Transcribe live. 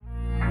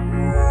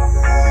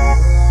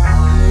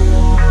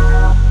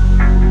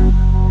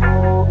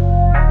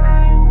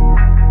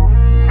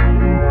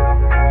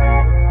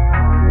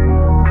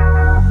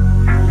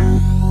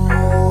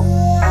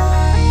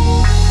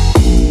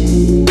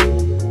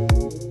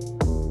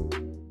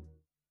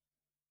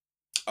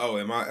Oh,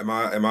 am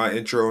I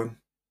introing?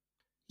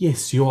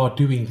 Yes, you are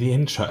doing the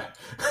intro.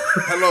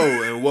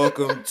 Hello and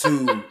welcome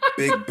to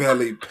Big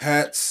Belly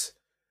Pats,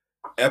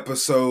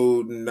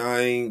 episode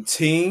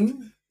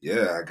 19.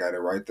 Yeah, I got it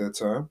right that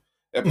time.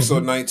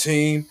 Episode Mhm.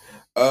 19.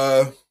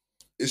 Uh,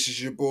 this is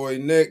your boy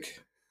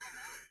Nick.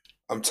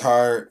 I'm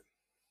tired.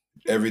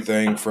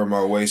 Everything from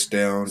my waist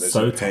down is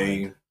So in tired.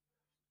 pain.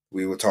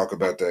 We will talk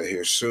about that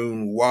here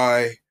soon.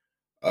 Why?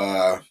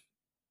 Uh,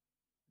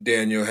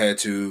 Daniel had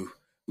to.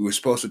 We were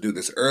supposed to do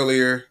this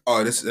earlier.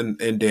 Oh, this and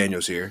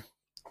Daniel's here.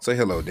 Say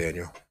hello,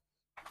 Daniel.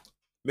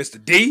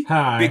 Mr. D, Big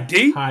Hi,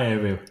 D. hi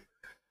everyone.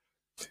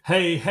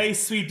 Hey,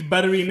 sweet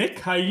buttery Nick.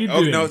 How you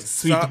Oh no! doing,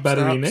 sweet Stop!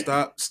 buttery Stop! Nick?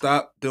 Stop!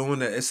 Stop doing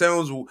that. It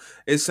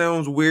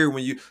sounds weird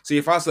when you see.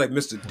 If I say like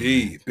Mr.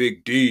 D,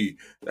 Big D,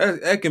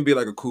 that can be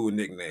like a cool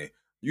nickname.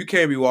 You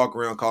can't be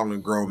walking around calling a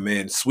grown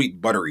man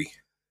sweet buttery.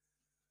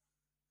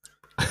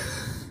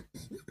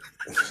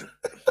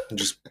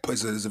 Just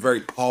it's a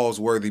very pause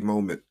worthy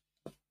moment.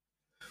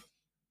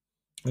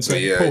 So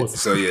Okay, yeah,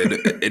 pause. so yeah,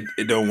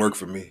 it don't work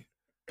for me.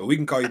 But we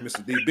can call you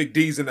Mr. D. Big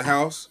D's in the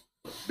house.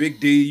 Big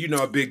D, you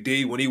know Big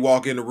D. When he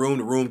walk in the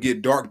room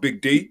get dark.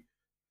 Big D.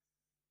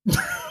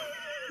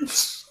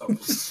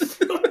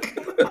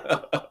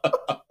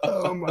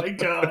 Oh my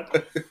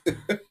god.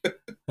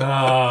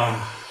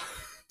 Ah,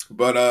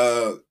 But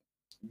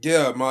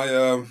yeah,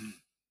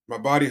 my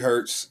body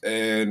hurts,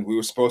 and we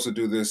were supposed to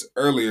do this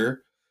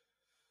earlier,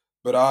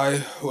 but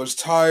I was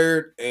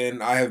tired,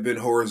 and I have been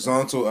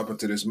horizontal up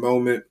until this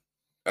moment.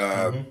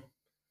 Uh, mhm.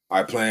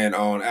 I plan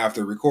on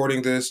after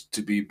recording this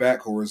to be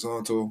back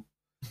horizontal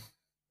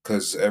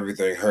because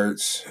everything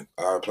hurts.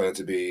 I plan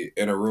to be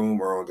in a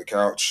room or on the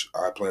couch.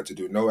 I plan to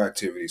do no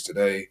activities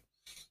today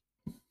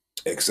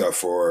except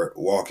for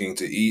walking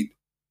to eat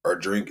or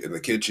drink in the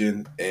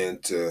kitchen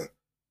and to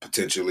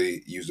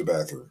potentially use the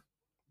bathroom.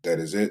 That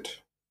is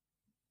it.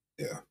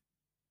 Yeah.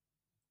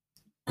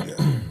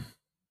 Yeah.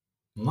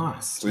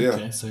 Nice. So yeah.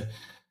 Okay, so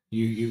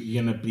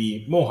you're gonna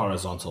be more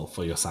horizontal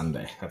for your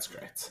Sunday. That's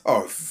great.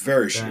 Oh,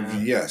 very sure. Uh,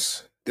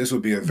 Yes. This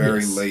would be a very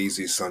yes.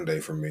 lazy Sunday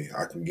for me.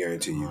 I can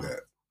guarantee you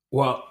that.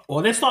 Well,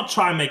 let's not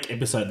try and make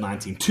episode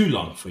 19 too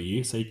long for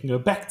you, so you can go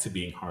back to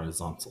being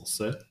horizontal.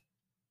 So,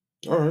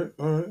 All right.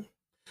 All right.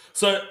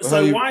 so, Well, how so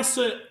you? why,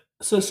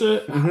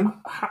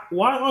 Mm-hmm.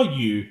 why are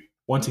you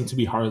wanting to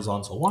be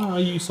horizontal? Why are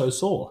you so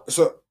sore?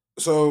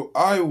 So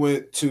I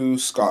went to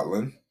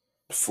Scotland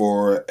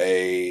for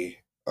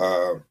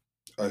uh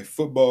a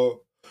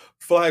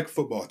flag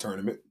football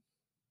tournament.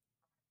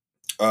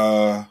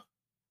 Uh,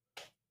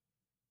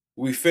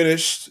 we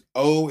finished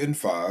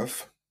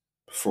 0-5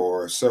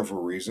 for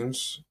several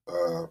reasons.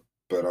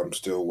 But I'm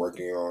still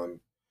working on.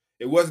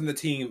 It wasn't the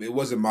team. It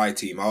wasn't my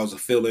team. I was a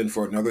fill in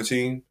for another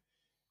team.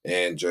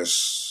 And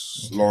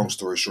just Okay. long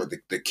story short,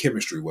 the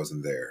chemistry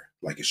wasn't there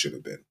like it should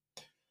have been.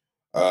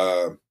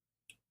 Uh,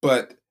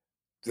 but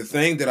the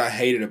thing that I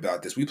hated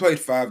about this, we played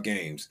 5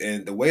 games,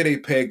 and the way they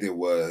pegged it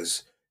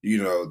was,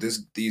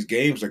 these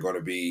games are going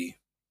to be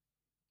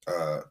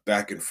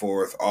back and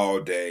forth all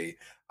day.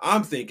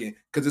 I'm thinking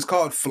because it's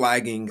called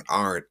flagging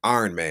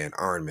Iron Man,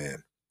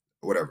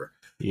 whatever.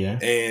 Yeah.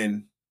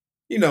 And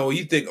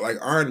you think like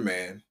Iron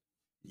Man,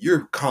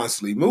 you're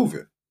constantly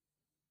moving,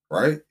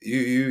 right?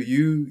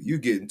 You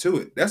get into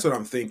it. That's what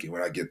I'm thinking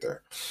when I get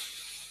there.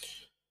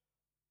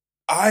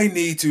 I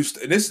need to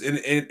and this and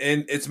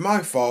it's my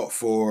fault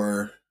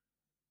for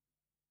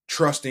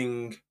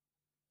trusting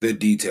the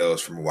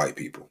details from white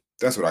people.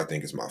 That's what I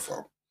think is my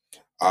fault.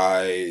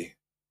 I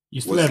You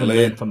still was haven't learned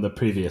led from the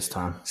previous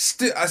time.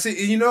 still I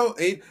see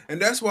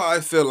and that's why I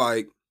feel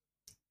like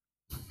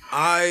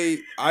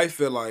I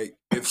feel like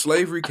if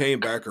slavery came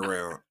back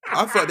around,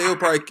 I felt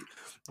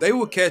they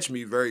would catch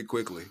me very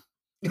quickly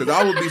because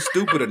I would be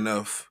stupid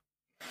enough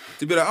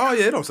to be like, oh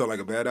yeah, it don't sound like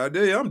a bad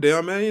idea. Yeah, I'm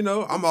down, man.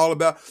 I'm all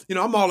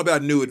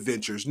about new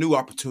adventures, new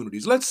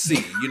opportunities. Let's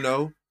see,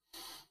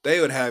 they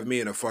would have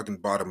me in the fucking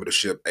bottom of the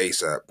ship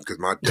ASAP because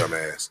my dumb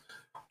ass.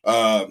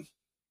 Um,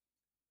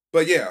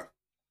 but yeah,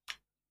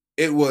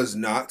 it was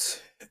not.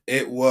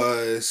 It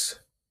was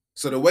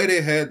so the way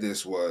they had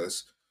this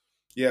was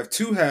you have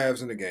 2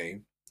 halves in the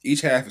game.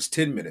 Each half is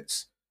 10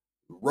 minutes.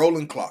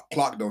 Rolling clock.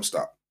 Clock don't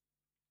stop.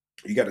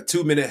 You got a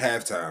 2 minute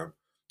halftime,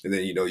 and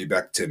then you're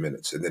back to 10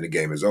 minutes, and then the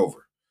game is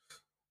over.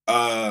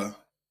 Uh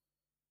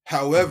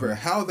However, Mhm.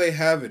 how they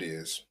have it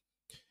is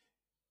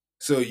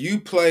so you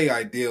play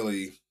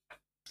ideally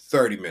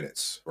 30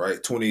 minutes,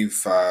 right?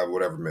 25,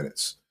 whatever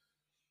minutes.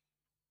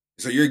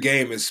 So your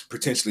game is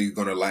potentially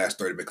going to last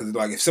 30 minutes. Because,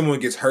 like, if someone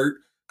gets hurt,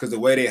 because the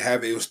way they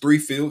have it was 3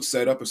 fields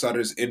set up inside of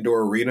this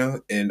indoor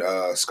arena in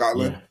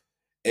Scotland.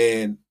 Yeah.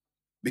 And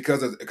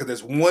because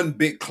there's one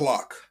big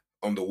clock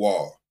on the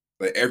wall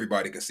that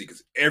everybody can see,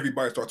 because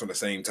everybody starts on the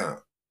same time.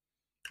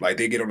 Like,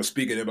 they get on the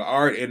speaker, they're like,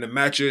 all right, and the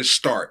matches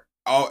start.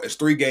 It's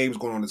 3 games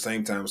going on at the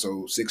same time,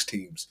 so 6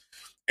 teams.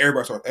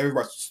 Everybody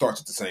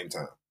starts at the same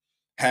time.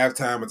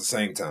 Halftime at the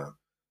same time.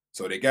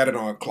 So they got it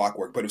on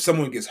clockwork. But if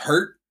someone gets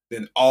hurt,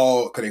 then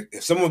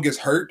if someone gets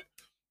hurt,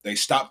 they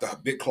stop the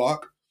big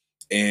clock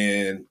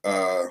and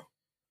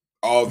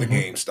all the Hmm.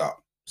 games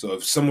stop. So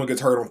if someone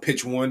gets hurt on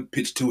pitch 1,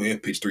 pitch 2,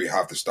 and pitch 3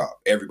 have to stop.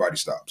 Everybody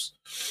stops.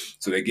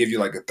 So they give you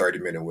like a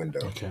 30-minute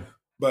window. Okay.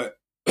 But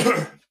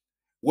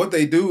what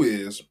they do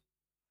is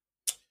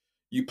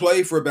you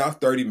play for about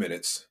 30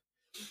 minutes,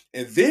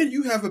 and then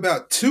you have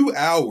about 2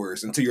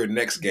 hours until your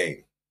next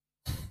game.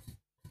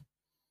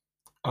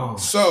 Oh,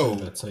 so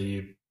shit. So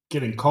you're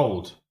getting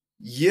cold.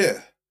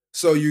 Yeah.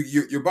 So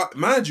you're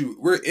mind you,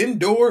 we're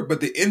indoor,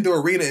 but the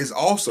indoor arena is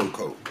also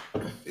cold.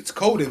 It's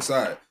cold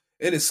inside.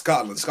 And it's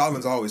Scotland.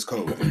 Scotland's always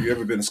cold. If you've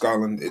ever been to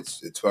Scotland,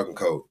 it's fucking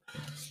cold.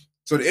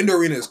 So the indoor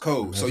arena is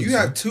cold. So you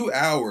have 2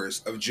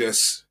 hours of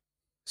just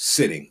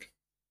sitting.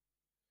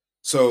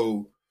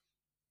 So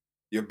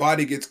your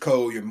body gets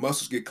cold, your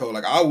muscles get cold.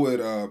 Like I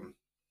would,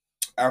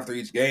 after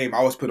each game,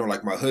 I was put on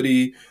like my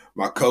hoodie,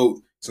 my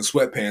coat, some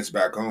sweatpants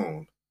back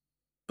on.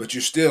 But you're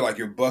still like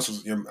your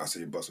muscles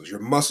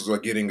are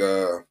getting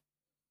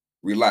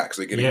relaxed.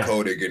 They're getting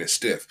cold, they're getting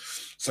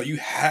stiff. So you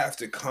have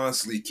to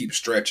constantly keep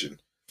stretching.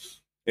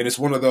 And it's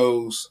one of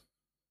those,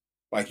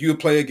 like you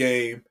play a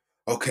game,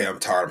 okay, I'm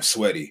tired, I'm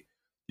sweaty.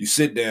 You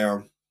sit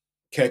down,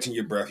 catching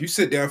your breath. You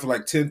sit down for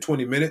like 10,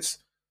 20 minutes.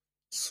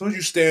 As soon as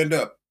you stand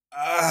up,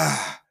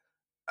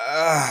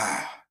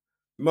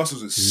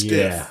 muscles are stiff.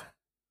 Yeah.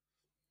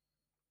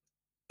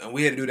 And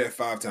we had to do that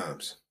 5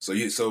 times. So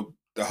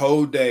the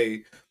whole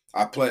day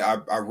I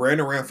ran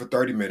around for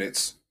 30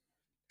 minutes,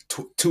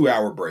 2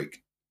 hour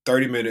break.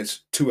 30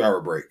 minutes, 2 hour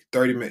break.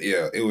 30 minutes,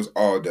 yeah, it was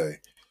all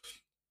day.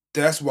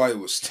 That's why it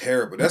was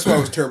terrible. That's why it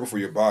was terrible for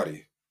your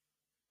body.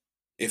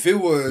 If it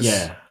was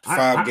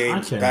 5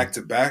 games back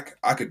to back,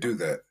 I could do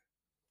that.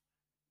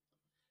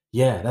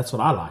 Yeah, that's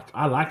what I like.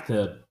 I like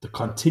the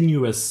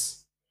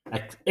continuous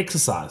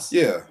exercise.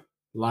 Yeah.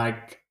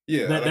 Like,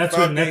 like that's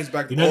 5 when games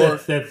back you know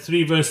that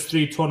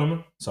 3-versus-3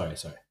 tournament? Sorry.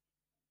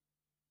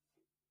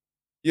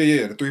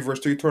 Yeah, the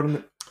 3-versus-3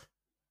 tournament.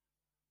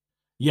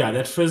 Yeah,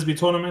 that Frisbee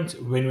tournament,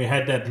 when we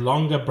had that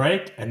longer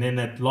break, and then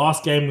that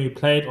last game we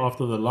played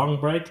after the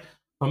long break,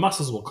 my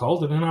muscles were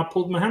cold, and then I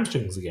pulled my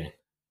hamstrings again.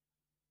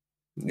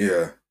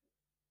 Yeah.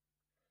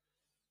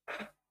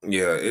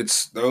 Yeah,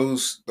 it's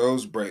those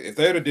breaks. If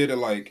they would have did it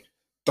like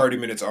 30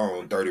 minutes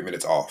on, 30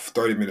 minutes off,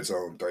 30 minutes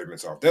on, 30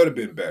 minutes off, that would have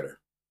been better.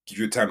 Give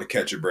you time to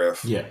catch your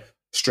breath. Yeah.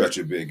 Stretch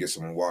a bit, get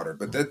some water.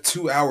 But that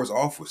 2 hours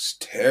off was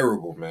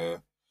terrible,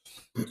 man.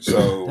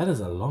 So that is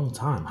a long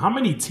time. How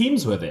many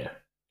teams were there?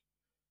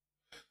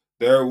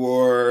 It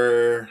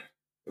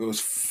was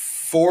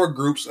 4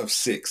 groups of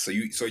 6.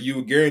 So you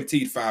were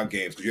guaranteed 5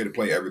 games because you had to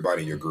play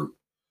everybody in your group.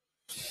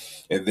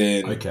 And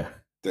then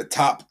the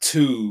top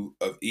 2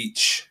 of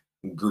each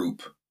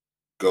group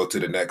go to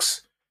the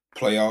next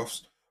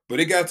playoffs. But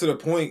it got to the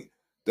point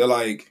that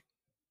like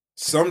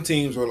some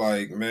teams were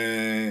like,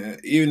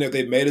 man, even if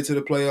they made it to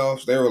the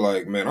playoffs, they were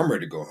like, man, I'm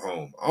ready to go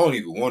home. I don't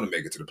even want to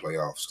make it to the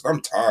playoffs because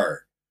I'm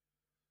tired.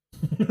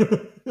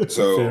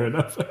 So fair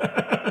enough.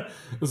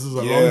 This is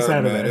a long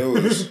Saturday. Man, it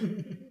was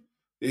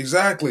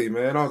exactly,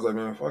 man. I was like,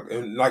 man, fuck,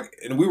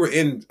 and we were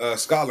in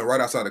Scotland,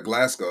 right outside of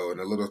Glasgow, in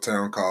a little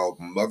town called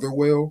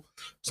Motherwell,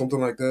 something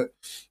like that.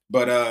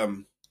 But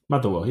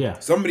Motherwell, yeah.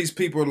 Some of these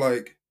people are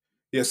like,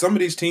 yeah, some of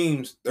these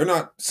teams, they're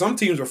not. Some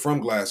teams are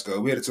from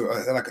Glasgow. We had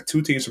like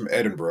 2 teams from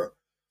Edinburgh,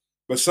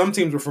 but some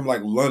teams were from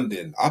like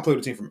London. I played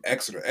a team from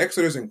Exeter.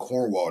 Exeter's in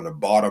Cornwall, in the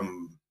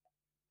bottom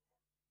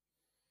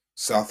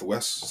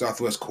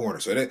southwest corner.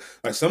 So they,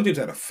 like some teams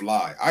had to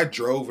fly. I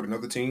drove with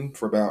another team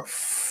for about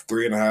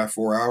 3.5,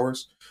 4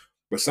 hours,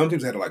 but some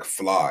teams had to like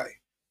fly.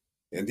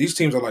 And these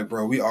teams are like,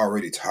 bro, we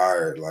already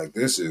tired. Like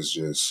this is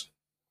just.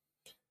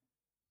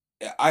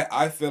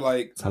 I feel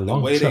like the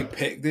way they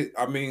pegged it.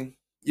 I mean,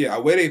 yeah,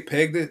 the way they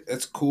pegged it,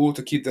 it's cool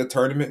to keep that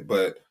tournament,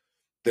 but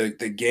the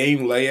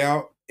game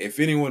layout. If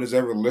anyone is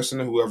ever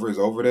listening, whoever is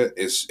over that,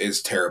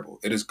 is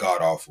terrible. It is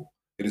god awful.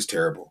 It is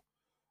terrible.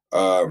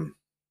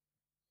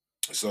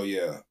 So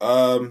yeah.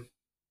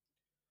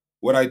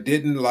 What I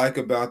didn't like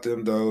about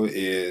them though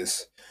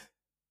is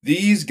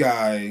these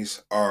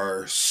guys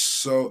are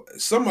so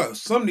some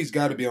of these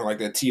got to be on like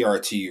that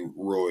TRT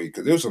roid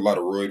because there was a lot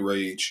of roid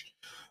rage.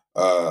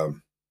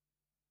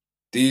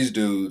 These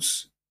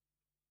dudes,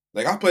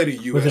 like I played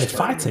in US. Were they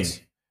fighting?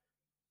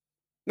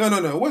 No,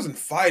 it wasn't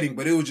fighting,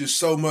 but it was just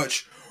so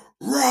much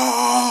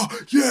raw.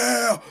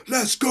 Yeah,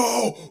 let's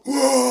go.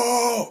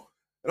 Whoa.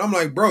 And I'm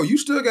like, bro, you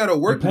still got to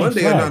work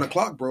Monday at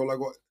 9:00, bro. Like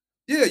what?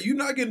 Yeah, you're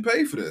not getting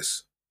paid for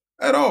this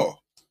at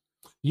all.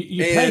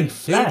 You're playing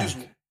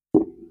flag.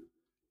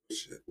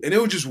 And it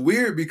was just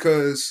weird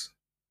because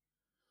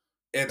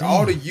at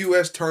all the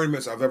U.S.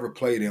 tournaments I've ever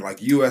played in,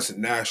 like U.S.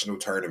 national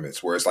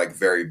tournaments where it's like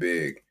very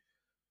big,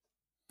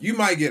 you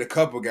might get a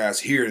couple guys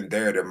here and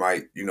there that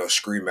might,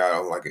 scream out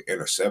on like an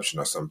interception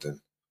or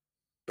something.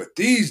 But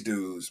these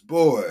dudes,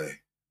 boy,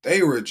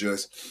 they were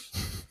just,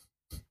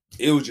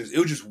 it was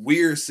just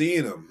weird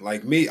seeing them.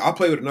 Like me, I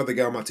played with another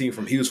guy on my team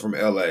he was from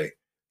L.A.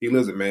 He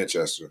lives in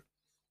Manchester.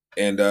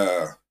 And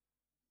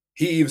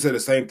he even said the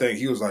same thing.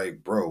 He was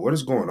like, bro, what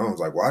is going on? I was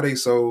like, why are they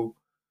so,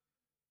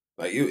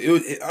 like,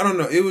 I don't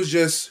know. It was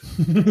just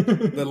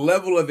the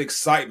level of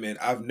excitement.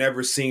 I've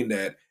never seen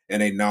that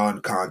in a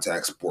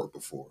non-contact sport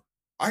before.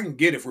 I can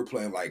get if we're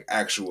playing like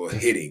actual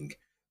hitting,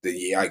 then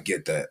yeah, I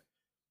get that.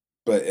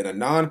 But in a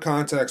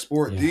non-contact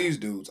sport, these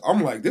dudes,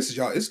 I'm like, this is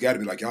y'all. It's got to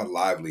be like y'all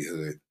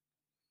livelihood.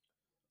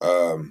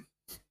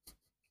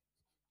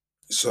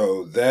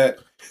 So that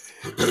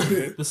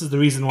this is the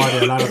reason why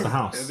they're allowed at the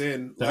house. And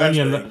then last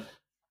thing,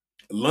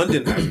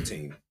 London has a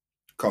team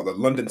called the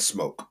London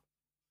Smoke.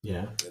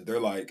 Yeah, and they're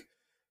like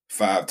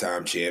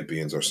 5-time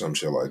champions or some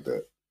shit like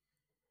that.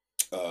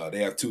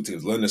 They have 2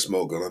 teams, London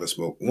Smoke and London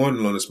Smoke 1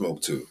 and London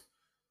Smoke 2.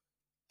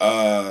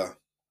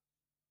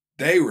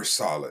 They were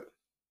solid,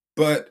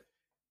 but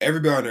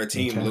everybody on their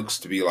team looks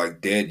to be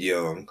like dead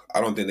young.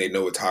 I don't think they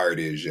know what tire it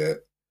is yet.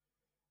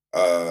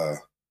 And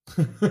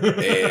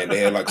they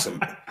had like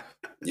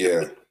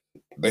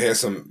they had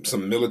some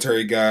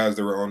military guys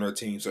that were on their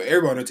team. So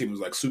everybody on their team was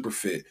like super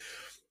fit.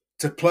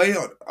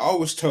 I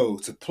was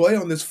told to play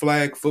on this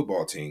flag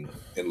football team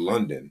in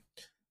London,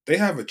 they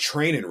have a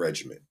training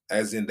regimen,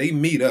 as in they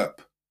meet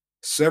up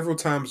several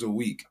times a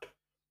week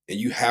and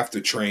you have to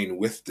train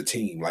with the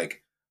team.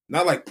 Like,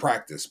 not like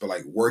practice, but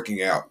like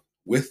working out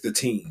with the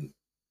team.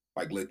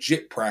 Like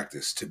legit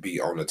practice to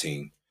be on the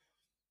team.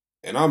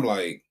 And I'm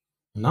like,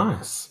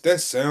 nice.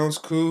 That sounds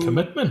cool.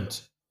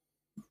 Commitment.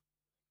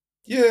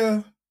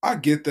 Yeah, I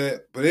get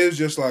that. But it was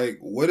just like,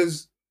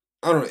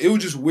 I don't know. It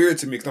was just weird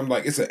to me because I'm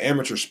like, it's an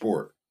amateur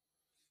sport.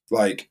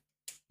 Like,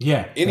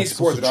 any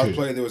sport that I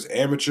played that was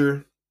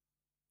amateur,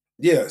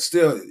 you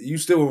still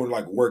want to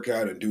like work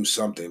out and do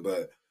something.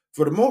 But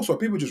for the most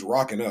part, people just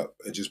rocking up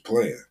and just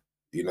playing.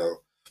 You know,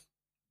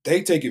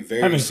 they take it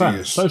very serious.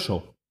 Fun,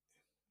 social.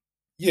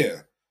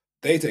 Yeah,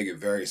 they take it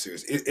very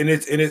serious, and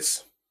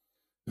it's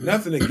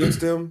nothing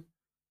against them.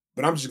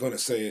 But I'm just gonna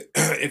say it.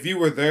 If you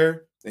were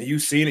there and you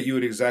seen it, you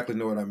would exactly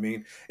know what I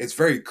mean. It's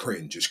very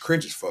cringe. It's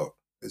cringe as fuck.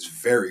 It's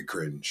very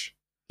cringe.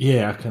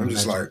 Yeah, I can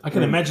imagine. I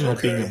can imagine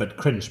it being a bit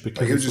cringe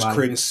because it was just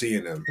cringe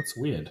seeing them. That's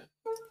weird.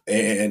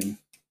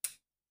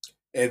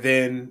 And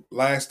then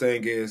last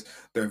thing is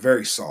they're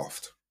very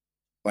soft,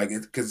 like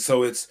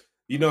it's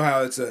you know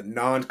how it's a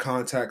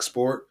non-contact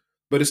sport,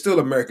 but it's still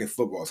American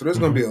football, so there's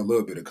going to be a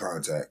little bit of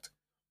contact.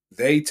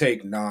 They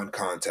take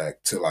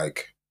non-contact to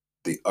like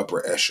the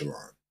upper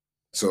echelon.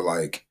 So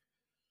like,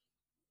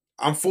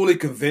 I'm fully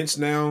convinced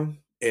now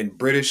in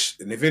British,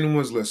 and if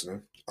anyone's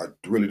listening, I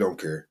really don't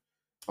care.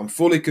 I'm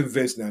fully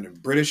convinced now in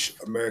British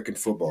American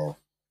football,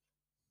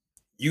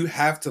 you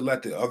have to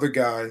let the other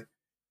guy.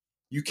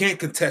 You can't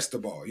contest the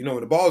ball. You know,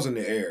 when the ball's in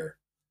the air,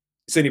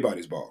 it's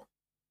anybody's ball.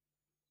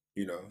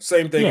 You know,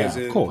 same thing as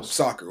in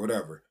soccer,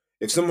 whatever.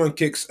 If someone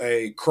kicks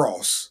a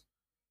cross,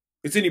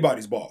 it's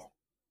anybody's ball.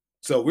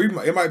 So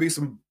it might be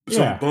some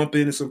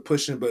bumping and some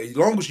pushing, but as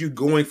long as you're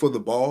going for the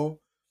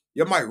ball,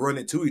 you might run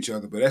into each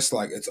other. But that's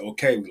like, it's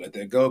okay. We let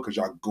that go because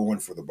y'all going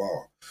for the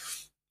ball.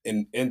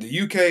 In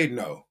the UK,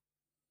 no.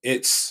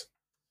 It's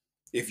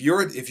if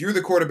you're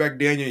the quarterback,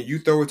 Daniel, and you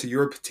throw it to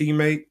your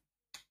teammate,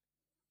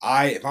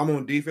 if I'm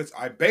on defense,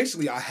 I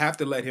have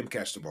to let him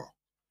catch the ball.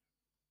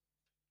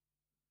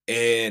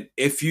 And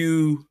if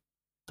you,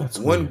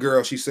 one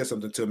girl, she said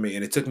something to me,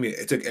 and it took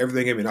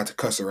everything in me not to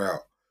cuss her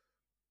out,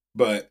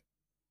 but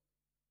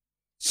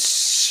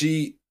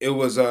it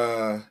was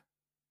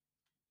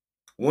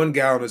one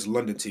guy on this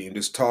London team,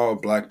 this tall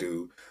black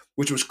dude,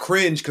 which was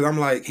cringe because I'm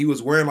like, he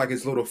was wearing like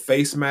his little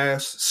face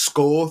mask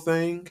skull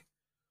thing,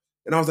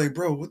 and I was like,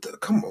 bro,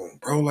 come on,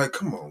 bro, like,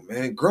 come on,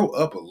 man, grow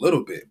up a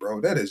little bit,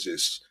 bro. That is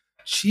just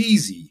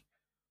cheesy.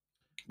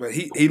 But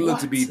he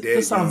looked to be dead.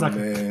 This sounds young, like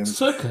man. A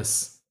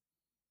circus.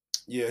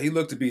 Yeah, he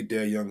looked to be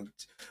dead young.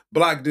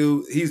 Black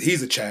dude,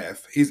 he's a chav.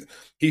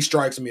 He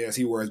strikes me as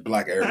he wears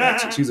black Air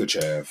Maxes. He's a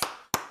chav.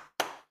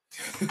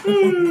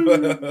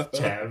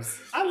 Chavs.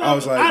 I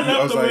love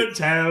the word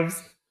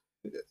chavs.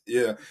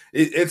 Yeah,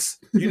 it's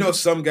you know,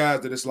 some guys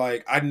that it's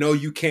like, I know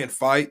you can't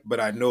fight, but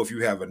I know if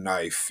you have a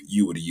knife,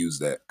 you would use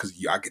that because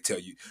I could tell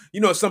you.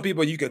 You know, some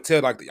people you can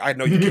tell like, I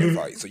know you can't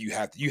fight, so you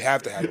have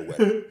to have a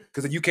weapon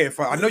because if you can't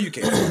fight, I know you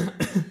can't fight.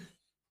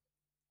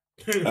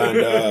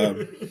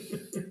 And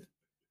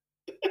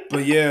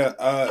but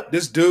yeah,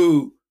 this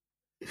dude,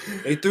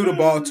 they threw the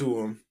ball to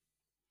him,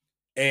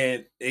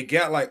 and it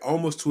got like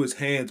almost to his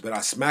hands, but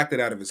I smacked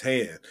it out of his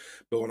hand.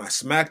 But when I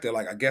smacked it,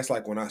 like I guess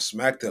like when I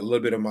smacked it, a little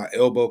bit of my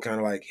elbow kind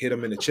of like hit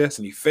him in the chest,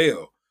 and he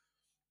fell.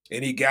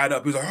 And he got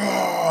up. He was like,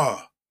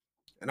 "Ah!"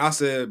 And I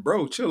said,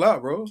 "Bro, chill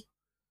out, bro."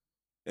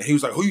 And he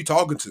was like, "Who you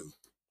talking to?"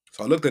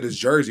 So I looked at his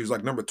jersey. He was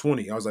like number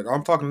 20. I was like,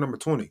 "I'm talking to number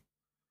 20."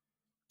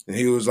 And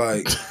he was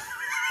like,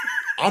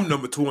 "I'm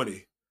number 20."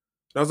 And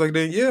I was like,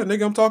 "Then yeah,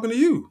 nigga, I'm talking to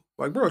you."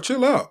 Like, bro,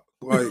 chill out.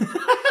 Like,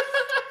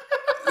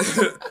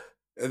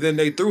 and then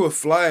they threw a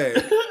flag,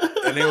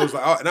 and they was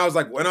like, and I was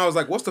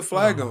like, "What's the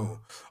flag on?"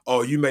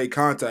 "Oh, you made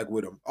contact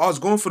with him." "I was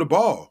going for the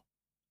ball."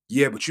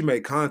 "Yeah, but you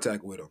made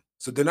contact with him."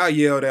 So then I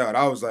yelled out.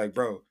 I was like,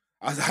 "Bro,"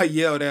 I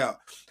yelled out.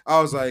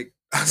 I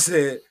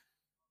said,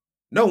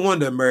 "No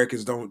wonder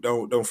Americans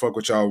don't fuck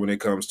with y'all when it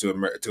comes to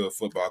a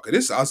football."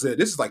 Because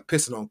this is like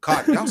pissing on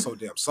cotton. Y'all so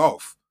damn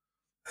soft.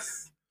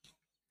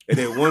 And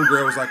then one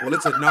girl was like, "Well,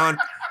 it's a non."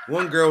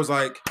 One girl was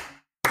like,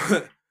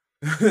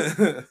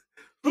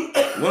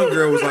 one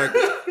girl was like,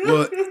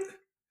 well,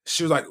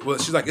 she's like,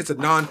 it's a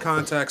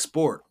non-contact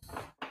sport.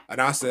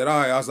 And I said, all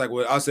right. I was like,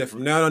 well, I said,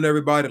 from now on,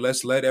 everybody,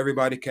 let's let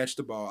everybody catch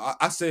the ball.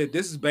 I said,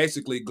 this is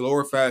basically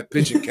glorified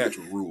pitch and catch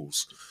with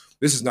rules.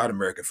 This is not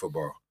American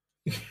football.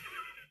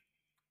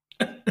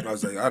 I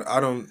was like, I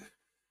don't,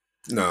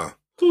 no.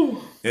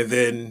 And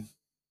then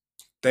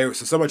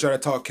somebody tried to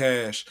talk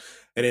cash,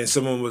 and then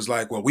someone was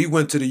like, well, we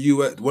went to the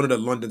U.S. One of the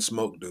London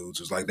Smoke dudes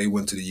was like, they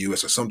went to the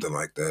U.S. or something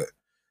like that,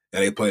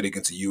 and they played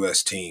against a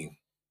U.S. team.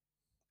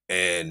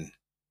 And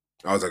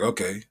I was like,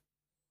 okay,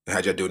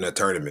 how'd y'all do in that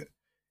tournament?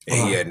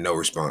 And he had no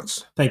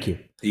response. Thank you.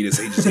 He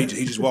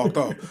just walked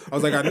off. I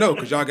was like, I know,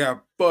 because y'all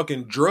got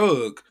fucking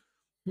drugged.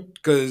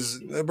 Because,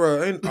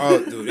 bro,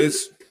 dude,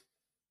 it's.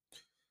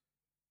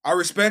 I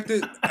respect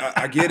it.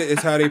 I get it.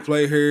 It's how they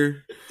play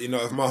here. You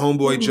know, if my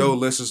homeboy Joe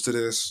listens to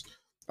this,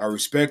 I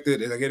respect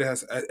it. And I get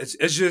it.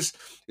 It's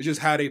just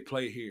how they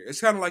play here. It's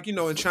kind of like, you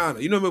know, in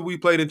China. You know, when we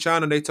played in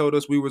China, they told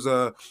us we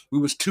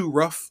was too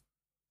rough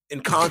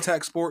in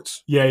contact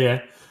sports.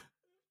 Yeah.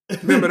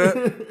 Remember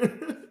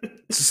that?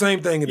 It's the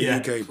same thing in the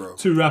UK, bro.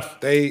 Too rough.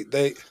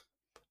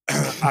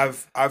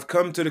 I've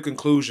come to the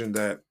conclusion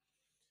that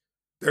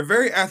they're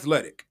very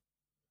athletic.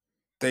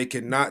 They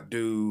cannot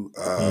do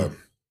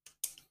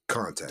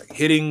contact.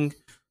 Hitting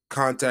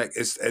contact,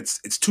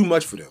 it's too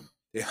much for them.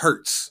 It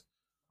hurts.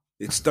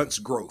 It stunts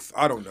growth.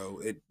 I don't know.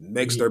 It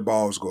makes their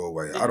balls go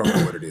away. I don't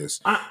know what it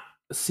is. I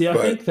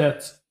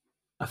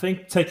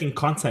think taking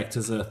contact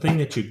is a thing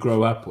that you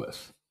grow up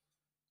with.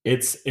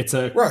 It's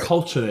a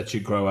culture that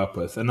you grow up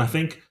with. And I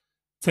think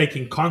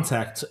taking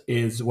contact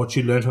is what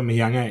you learn from a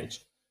young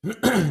age.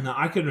 Now,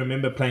 I can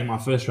remember playing my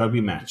first rugby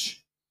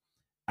match.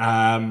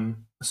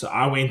 So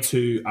I went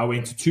to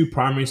 2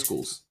 primary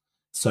schools.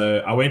 So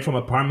I went from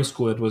a primary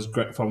school that was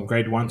from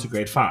grade 1 to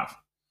grade 5.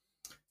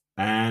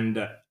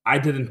 And I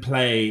didn't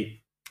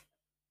play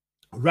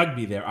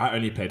rugby there. I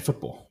only played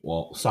football,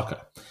 well,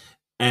 soccer.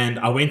 And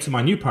I went to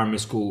my new primary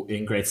school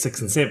in grade 6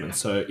 and 7,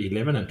 so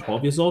 11 and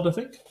 12 years old, I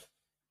think.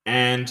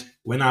 And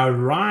when I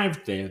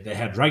arrived there, they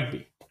had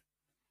rugby.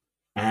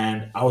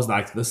 And I was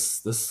like,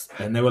 this.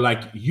 And they were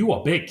like, you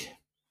are big.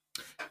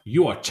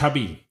 You are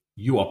chubby.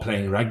 You are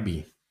playing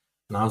rugby.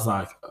 And I was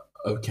like,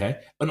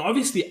 okay. And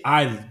obviously,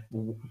 I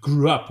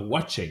grew up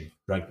watching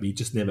rugby,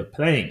 just never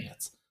playing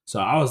it. So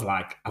I was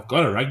like, I've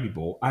got a rugby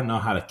ball. I know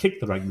how to kick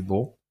the rugby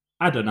ball.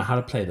 I don't know how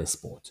to play this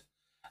sport.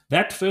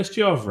 That first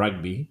year of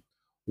rugby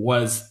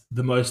was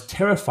the most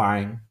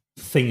terrifying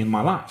thing in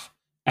my life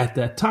at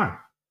that time,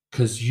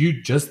 because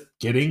you just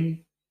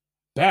getting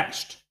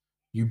bashed.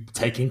 You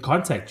taking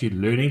contact. You're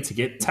learning to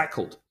get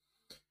tackled.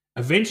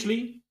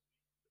 Eventually,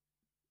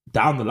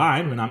 down the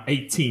line, when I'm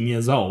 18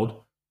 years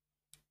old,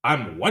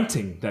 I'm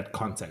wanting that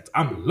contact.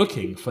 I'm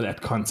looking for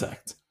that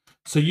contact.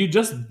 So you're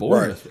just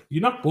born with it.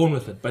 You're not born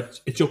with it, but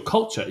it's your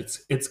culture.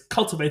 It's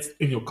cultivated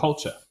in your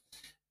culture.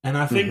 And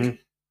I think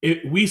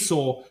we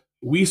saw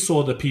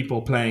the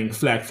people playing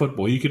flag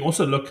football. You can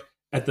also look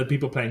at the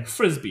people playing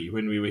frisbee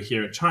when we were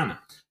here in China.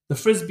 The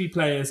frisbee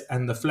players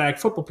and the flag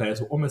football players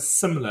were almost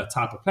similar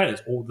type of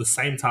players, or the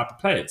same type of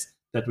players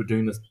that were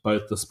doing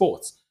both the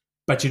sports.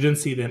 But you didn't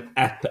see them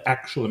at the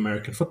actual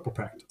American football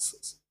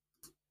practices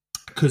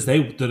because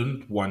they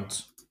didn't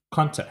want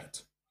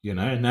contact, you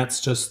know, and that's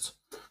just,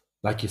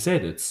 like you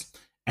said,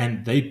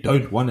 and they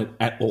don't want it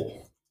at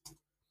all.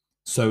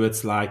 So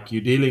it's like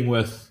you're dealing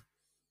with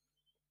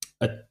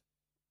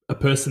a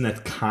person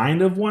that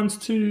kind of wants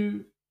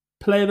to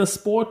play the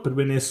sport, but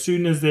as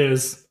soon as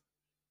there's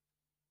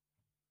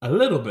a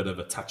little bit of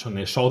a touch on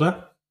their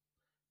shoulder,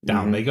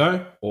 down they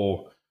go,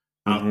 or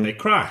out they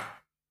cry.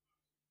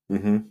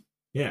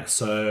 Yeah,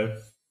 so...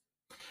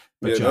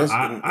 But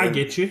I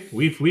get you.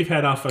 We've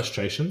had our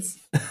frustrations.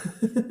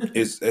 And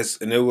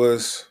it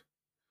was,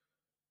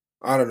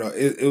 I don't know.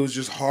 It was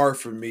just hard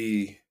for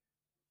me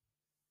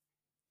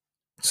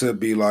to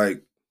be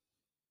like,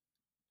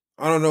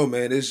 I don't know,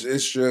 man.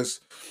 It's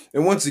just,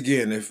 and once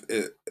again,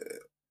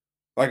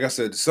 like I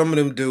said, some of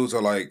them dudes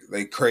are like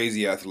they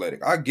crazy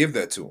athletic. I give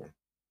that to them.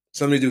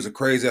 Some of these dudes are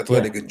crazy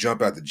athletic, can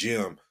jump out the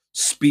gym,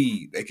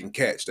 speed, they can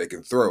catch, they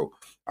can throw.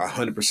 I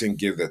 100%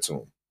 give that to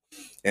them.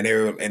 And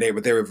they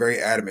were very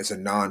adamant it's a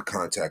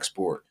non-contact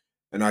sport.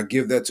 And I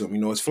give that to them.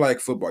 You know, it's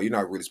flag football. You're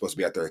not really supposed to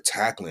be out there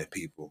tackling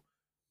people.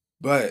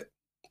 But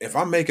if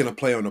I'm making a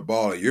play on the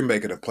ball and you're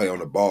making a play on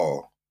the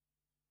ball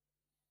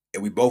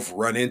and we both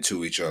run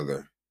into each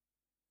other,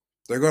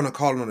 they're going to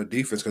call it on the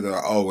defense because they're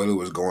like, oh, well, it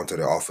was going to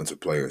the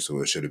offensive player,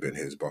 so it should have been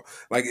his ball.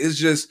 Like, it's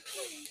just,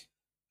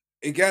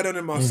 it got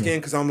under my skin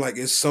because I'm like,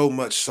 it's so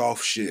much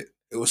soft shit.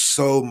 It was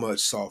so much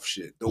soft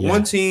shit.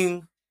 One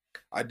team,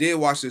 I did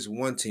watch this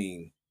one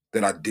team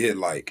that I did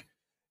like,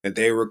 and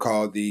they were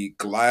called the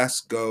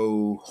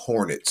Glasgow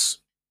Hornets,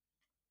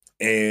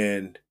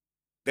 and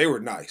they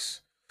were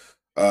nice.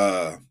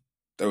 They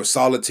were a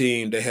solid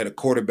team. They had a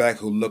quarterback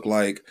who looked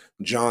like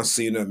John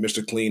Cena,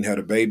 Mr. Clean had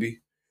a baby.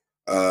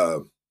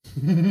 But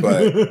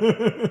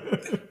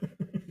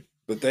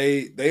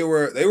they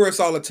were a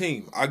solid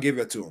team. I'll give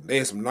it to them. They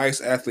had some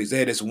nice athletes. They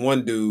had this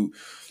one dude,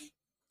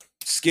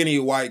 skinny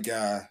white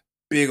guy,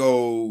 big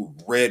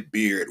old red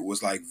beard,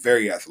 was like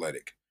very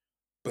athletic.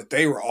 But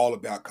they were all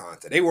about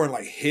contact. They weren't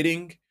like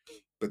hitting,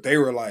 but they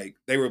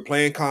were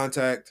playing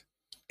contact.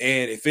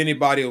 And if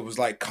anybody was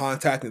like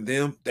contacting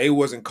them, they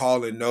wasn't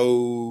calling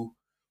no.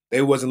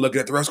 They wasn't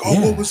looking at the rest. Oh,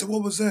 Yeah. what was it?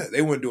 What was that?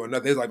 They weren't doing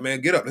nothing. They was like,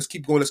 man, get up. Let's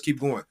keep going. Let's keep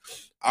going.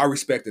 I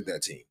respected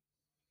that team.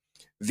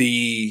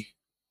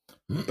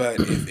 But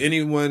if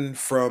anyone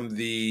from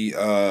the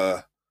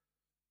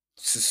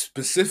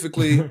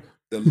specifically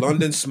the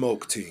London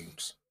Smoke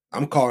teams,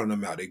 I'm calling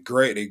them out. They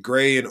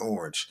gray and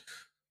orange.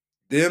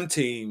 Them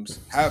teams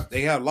have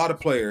a lot of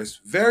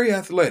players, very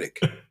athletic.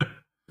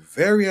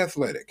 Very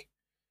athletic.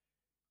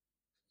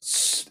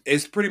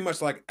 It's pretty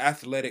much like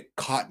athletic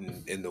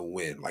cotton in the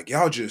wind. Like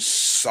y'all just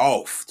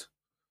soft.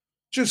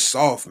 Just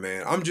soft,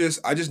 man. I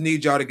just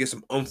need y'all to get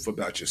some oomph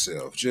about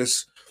yourself.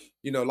 Just,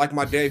 like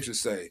my dad used to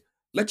say,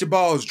 let your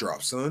balls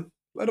drop, son.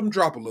 Let them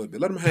drop a little bit.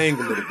 Let them hang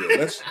a little bit.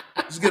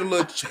 Let's get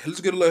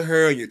a little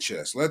hair on your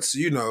chest. Let's,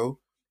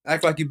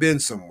 act like you've been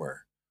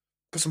somewhere.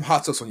 Put some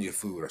hot sauce on your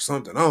food or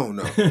something. I don't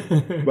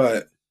know.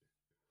 But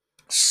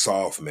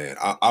soft, man.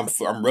 I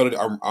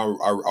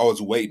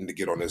was waiting to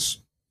get on this.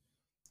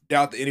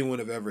 Doubt that anyone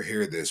have ever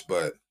heard this,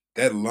 but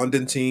that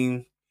London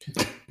team,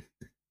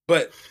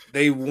 but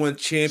they won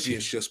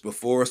championships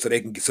before, so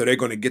they're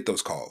going to get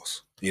those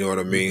calls. You know what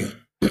I mean?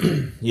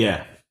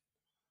 Yeah.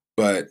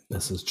 But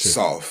this is true.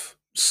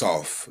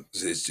 Soft.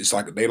 It's just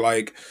like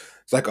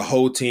it's like a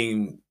whole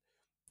team.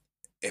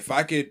 If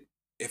I could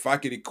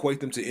equate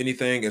them to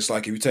anything, it's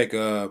like if you take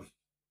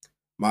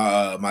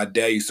my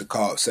dad used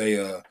to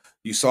say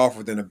you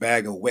softer than a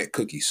bag of wet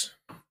cookies.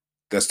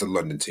 That's the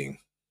London team.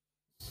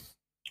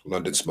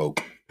 London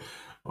Smoke.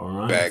 All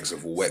right. Bags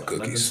of wet cookies.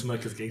 London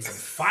Smoke is getting some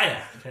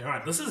fire. Okay, all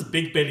right. This is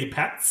Big Belly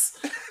Pats.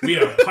 We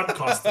are a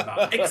podcast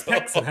about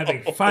X-Packs and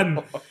having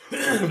fun.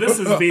 This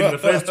has been the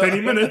first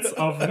 20 minutes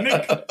of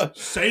Nick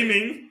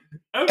shaming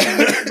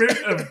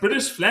a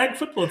British flag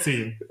football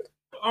team.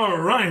 All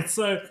right.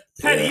 So,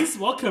 Paddies,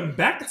 welcome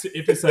back to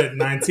episode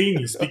 19.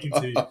 You're speaking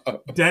to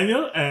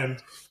Daniel,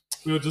 and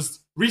we'll just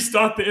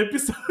restart the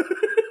episode.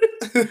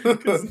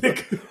 Because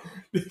Nick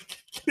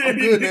I'm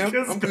good now.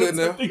 I'm good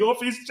now. Something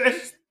off his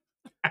chest.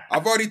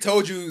 I've already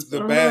told you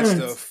the bad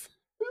stuff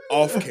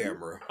off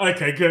camera.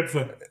 Okay, good.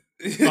 So,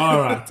 all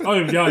right. Oh,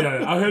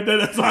 yeah. I heard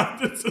that as well.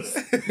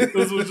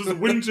 This was just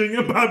whinging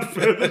about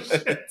further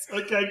shit.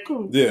 Okay,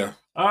 cool. Yeah.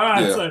 All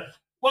right. Yeah. So,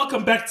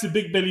 welcome back to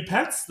Big Belly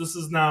Pats. This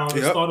is now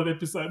the start of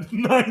episode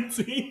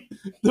 19.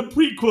 The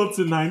prequel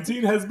to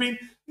 19 has been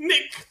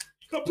Nick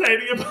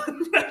complaining about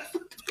that.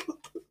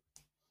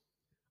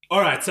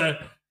 All right. So,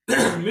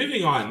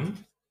 moving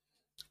on.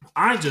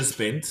 I just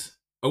spent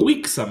a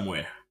week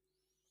somewhere.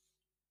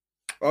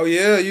 Oh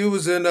yeah, you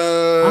was in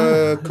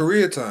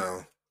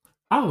Koreatown.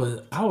 I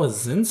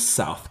was in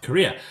South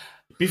Korea.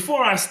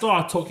 Before I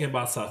start talking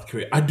about South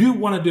Korea, I do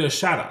want to do a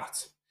shout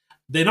out.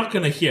 They're not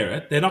going to hear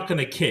it. They're not going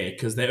to care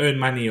because they earn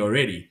money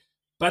already.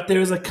 But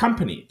there is a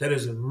company that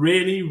is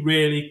really,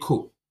 really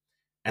cool.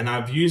 And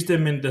I've used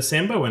them in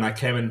December when I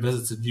came and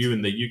visited you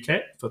in the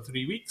UK for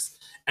 3 weeks.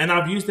 And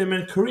I've used them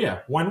in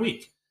Korea 1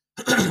 week.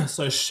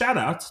 So shout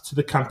out to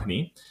the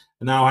company.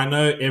 Now, I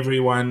know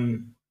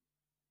everyone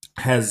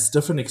has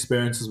different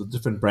experiences with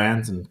different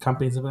brands and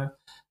companies and that.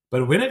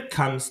 But when it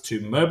comes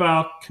to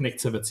mobile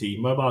connectivity,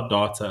 mobile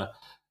data,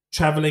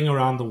 traveling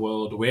around the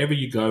world, wherever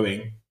you're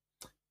going,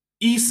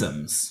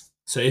 eSIMs.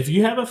 So if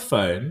you have a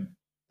phone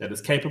that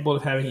is capable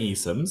of having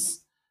eSIMs,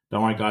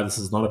 don't worry, guys, this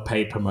is not a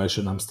paid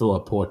promotion. I'm still a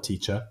poor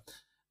teacher.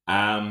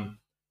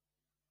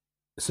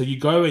 So you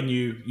go and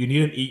you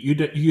need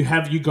an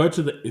you go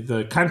to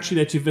the country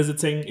that you're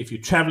visiting. If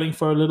you're traveling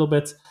for a little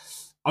bit,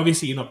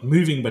 obviously you're not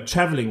moving, but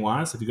traveling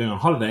wise, if you're going on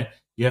holiday,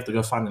 you have to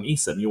go find an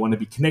eSIM. You want to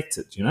be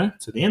connected,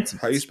 to the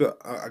internet. How you spell?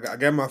 I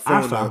got my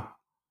phone up,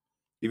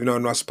 even though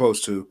I'm not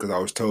supposed to, because I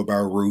was told by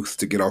Ruth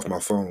to get off my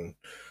phone.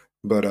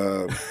 But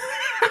how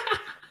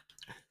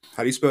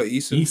do you spell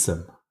eSIM?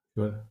 eSIM.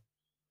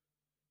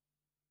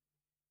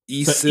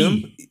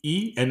 eSIM? So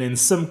E and then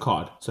SIM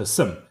card. So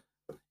SIM.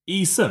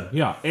 eSIM,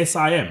 yeah,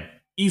 SIM,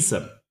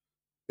 eSIM.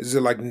 Is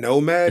it like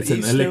Nomad? It's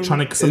an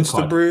electronic SIM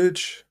card.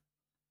 Instabridge?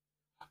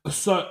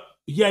 So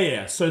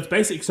yeah. So it's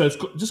basic. So it's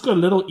just got a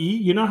little E.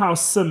 You know how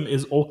SIM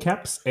is all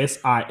caps,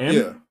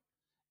 SIM.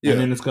 Yeah. And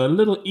then it's got a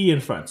little E in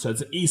front. So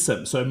it's an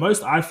eSIM. So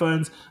most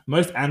iPhones,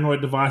 most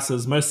Android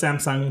devices, most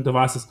Samsung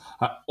devices,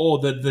 or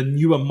the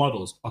newer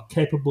models are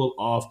capable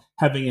of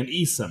having an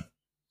eSIM.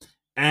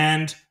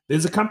 And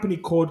there's a company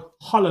called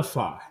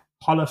Holafly.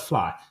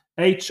 HOLAFLY.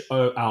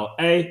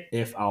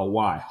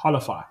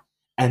 Holafly.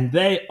 And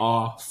they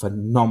are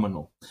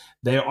phenomenal.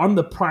 They're on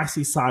the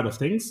pricey side of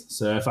things.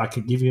 So if I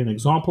could give you an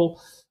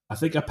example, I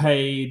think I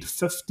paid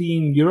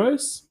 15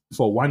 euros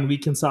for 1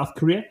 week in South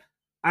Korea.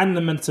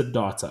 Unlimited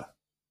data.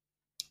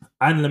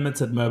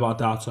 Unlimited mobile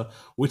data,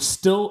 which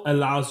still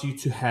allows you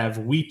to have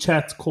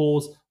WeChat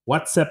calls,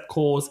 WhatsApp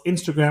calls,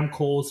 Instagram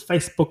calls,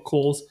 Facebook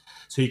calls.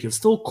 So you can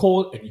still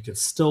call and you can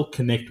still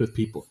connect with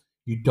people.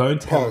 You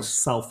don't have a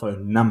cell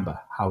phone number,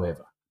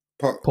 however.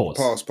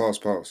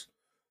 Pause.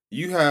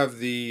 You have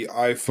the Yeah,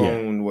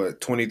 iPhone, what,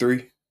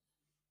 23?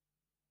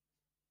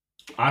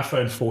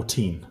 iPhone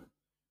 14.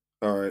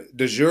 All right.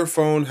 Does your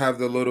phone have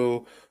the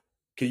little,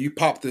 can you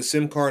pop the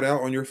SIM card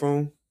out on your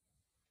phone?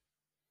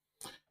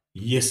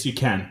 Yes, you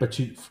can, but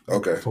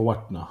Okay. for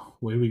what now?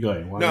 Where are we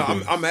going? Why are No, we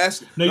doing I'm this?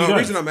 asking. No, you No, the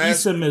reason don't. I'm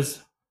asking. eSIM is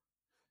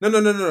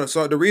No.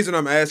 So the reason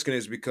I'm asking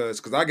is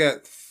because I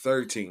got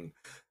 13.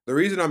 The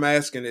reason I'm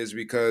asking is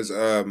because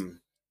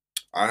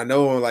I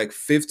know on like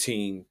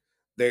 15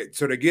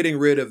 they're getting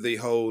rid of the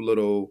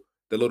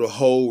little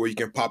hole where you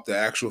can pop the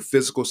actual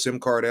physical SIM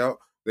card out.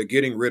 They're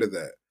getting rid of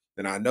that.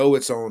 And I know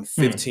it's on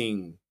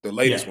 15, the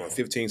latest yeah, one,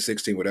 15,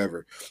 16,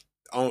 whatever.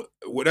 On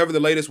whatever the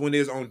latest one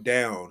is on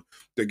down,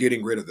 they're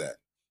getting rid of that.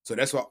 So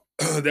that's why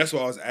that's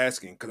why I was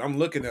asking because I'm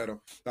looking at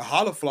them. The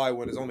Holofly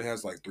one is only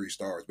has like 3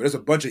 stars, but there's a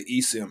bunch of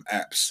eSIM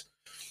apps.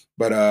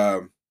 But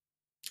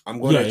I'm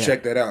going yeah, to yeah,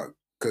 check that out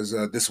because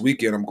this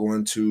weekend I'm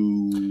going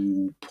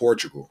to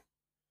Portugal.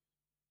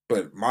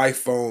 But my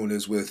phone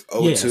is with yeah.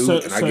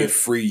 O2, and I get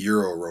free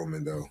Euro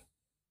roaming though.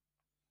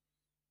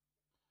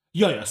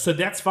 Yeah. So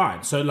that's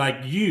fine. So like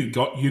you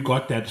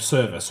got that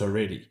service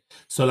already.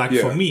 So like for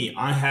Yeah. me,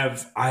 I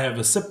have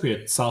a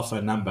Cypriot cell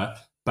phone number,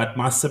 but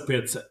my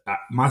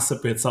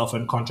Cypriot cell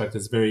phone contract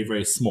is very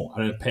very small. I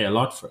don't pay a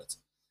lot for it,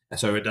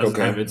 so it doesn't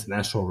Okay. have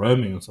international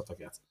roaming and stuff like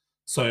that.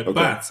 So, Okay.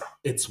 but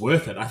it's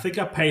worth it. I think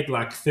I paid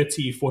like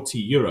 30,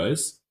 40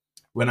 euros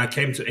when I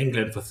came to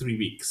England for 3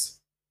 weeks,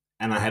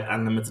 and I had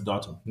unlimited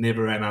data.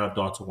 Never ran out of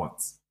data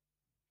once.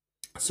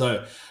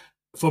 So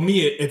for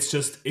me, it's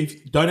just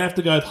if don't have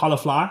to go with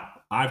Holofly.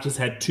 I've just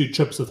had 2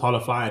 trips with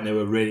Holofly and they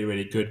were really,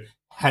 really good.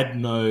 Had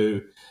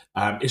no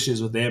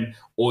issues with them.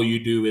 All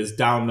you do is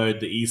download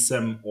the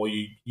eSIM, or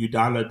you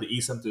download the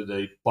eSIM through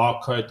the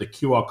barcode, the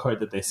QR code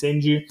that they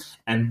send you,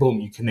 and boom,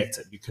 you connect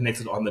it. You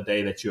connect it on the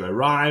day that you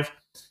arrive.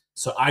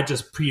 So I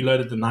just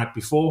preloaded the night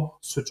before,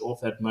 switch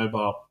off that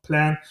mobile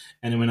plan,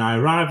 and then when I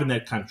arrive in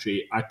that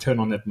country, I turn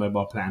on that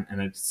mobile plan,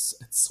 and it's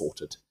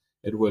sorted.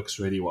 It works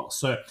really well.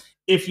 So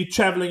if you're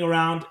traveling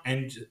around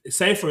and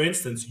say for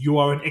instance you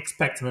are an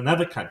expat in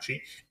another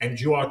country and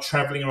you are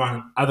traveling around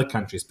in other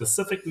countries,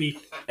 specifically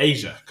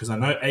Asia, because I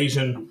know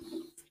Asian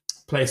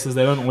places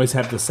they don't always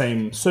have the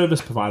same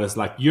service providers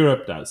like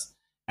Europe does,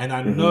 and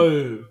I Mm-hmm.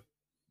 know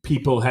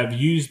people have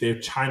used their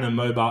China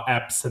mobile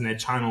apps and their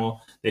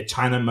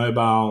China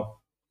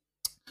mobile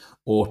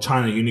or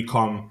China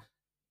Unicom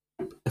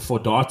for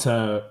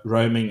data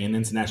roaming in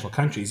international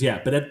countries.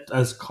 Yeah, but it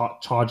does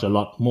charge a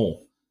lot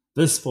more.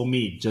 This for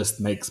me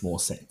just makes more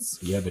sense.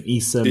 You have an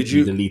eSIM, Did you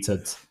you delete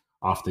it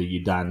after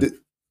you're done. did,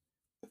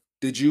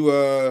 did you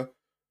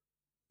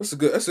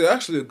that's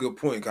actually a good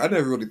point. I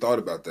never really thought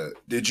about that.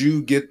 Did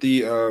you get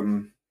the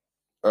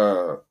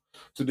uh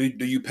so do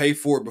you pay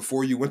for it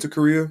before you went to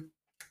Korea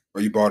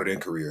or you bought it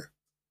in Korea?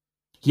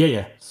 Yeah,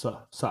 yeah. So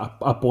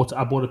I bought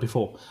it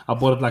before. I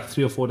bought it like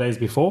 3 or 4 days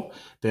before.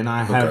 Then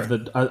I have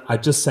Okay. I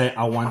just say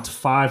I want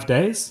 5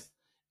 days,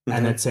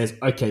 and Mm-hmm. it says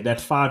okay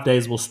that 5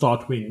 days will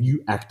start when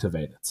you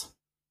activate it.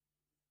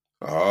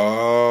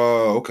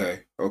 Oh,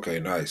 okay. Okay,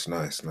 nice.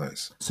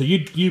 So you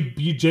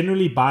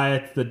generally buy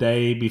it the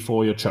day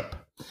before your trip,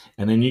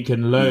 and then you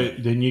can load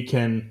Mm. then you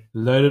can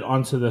load it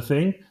onto the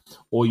thing,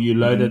 or you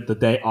load Mm-hmm. it the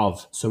day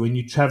of. So when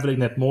you're traveling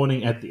that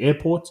morning at the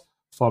airport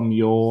from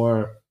the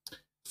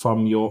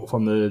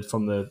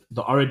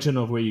origin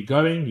of where you're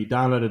going, you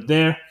download it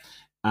there,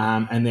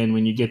 and then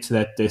when you get to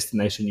that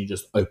destination, you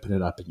just open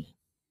it up again.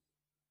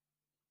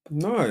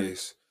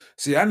 Nice.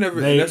 See, I never,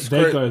 and They that's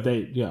they great. go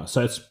they yeah.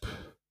 So it's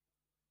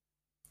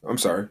I'm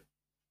sorry.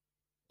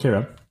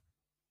 Kira.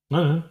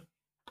 No, no,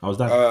 I was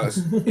done.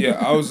 Yeah,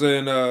 I was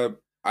in.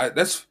 I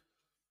that's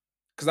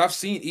because I've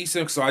seen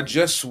eSIM. So I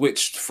just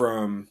switched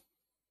from.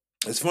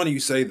 It's funny you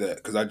say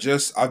that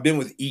because I've been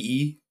with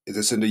EE.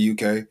 It's in the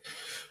UK.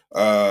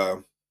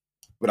 Uh,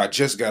 but I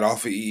just got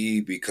off of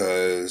EE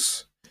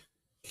because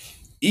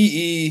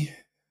EE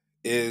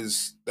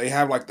is they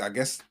have like I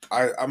guess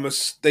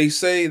they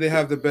say they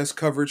have the best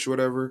coverage,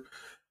 whatever.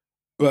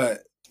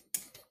 But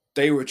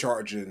they were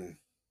charging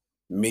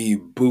me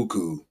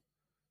buku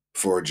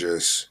for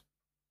just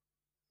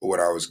what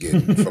I was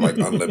getting for like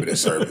unlimited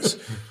service.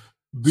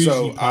 Bougie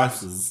So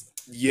prices.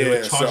 They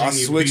were so I charging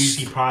you bougie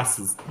switched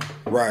prices.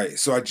 right.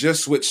 So I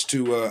just switched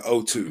to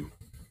O2.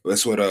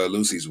 That's what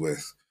Lucy's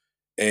with.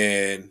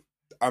 And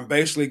I'm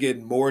basically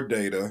getting more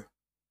data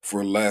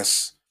for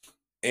less.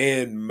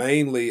 And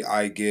mainly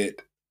I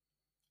get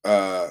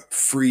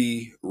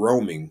free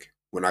roaming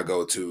when I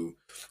go to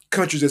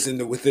countries that's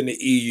within the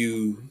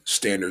EU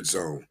standard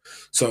zone.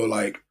 So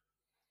like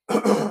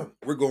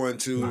we're going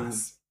to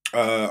Nice.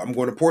 I'm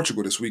going to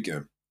Portugal this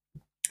weekend.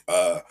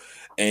 Uh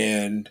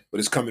but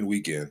it's coming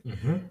weekend.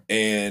 Mm-hmm.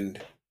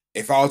 And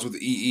if I was with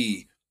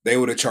EE, they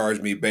would have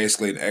charged me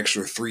basically an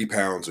extra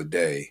 £3 a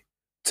day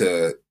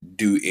to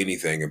do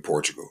anything in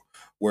Portugal.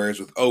 Whereas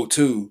with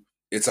O2,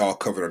 it's all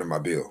covered under my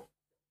bill.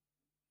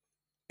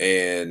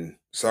 And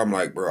so I'm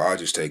like, bro, I'll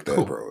just take that,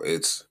 Cool. bro.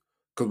 It's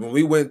because when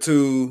we went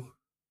to,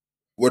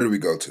 where did we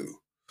go to?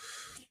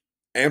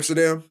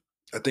 Amsterdam,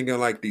 I think in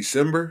like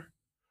December.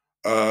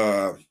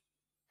 Uh,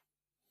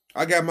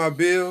 I got my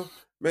bill,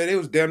 man. It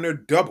was damn near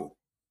double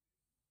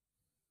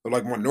of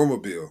like my normal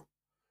bill.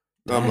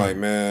 And I'm like,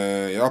 Damn.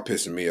 man, y'all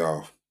pissing me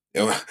off.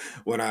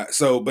 When I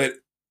but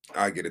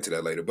I get into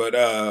that later. But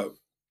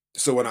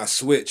so when I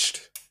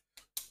switched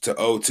to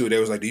O2, they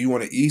was like, do you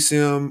want an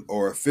eSIM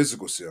or a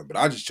physical SIM? But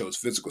I just chose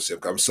physical SIM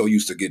because I'm so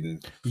used to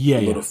getting Yeah,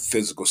 the little yeah.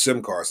 physical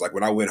SIM cards. Like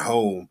when I went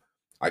home,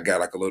 I got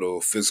like a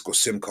little physical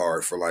SIM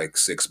card for like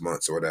 6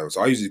 months or whatever.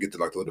 So I usually get to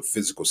like the little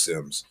physical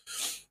SIMs.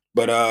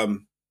 But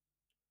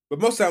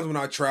most times when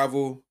I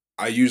travel,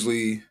 I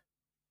usually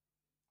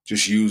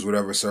just use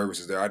whatever service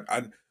is there.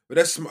 But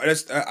that's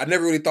I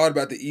never really thought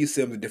about the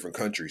eSIM in different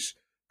countries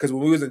because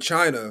when we was in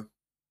China,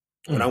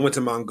 when I Mm. went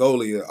to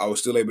Mongolia, I was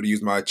still able to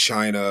use my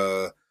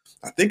China.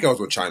 I think I was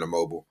with China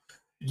Mobile,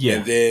 and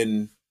Yeah.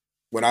 then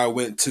when I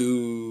went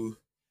to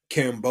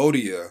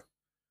Cambodia,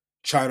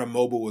 China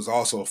Mobile was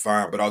also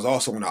fine, but I was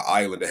also on an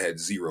island that had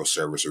zero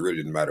service. It really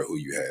didn't matter who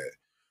you had.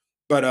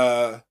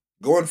 But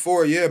going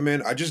forward, yeah,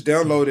 man, I just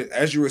downloaded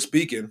as you were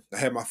speaking. I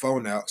had my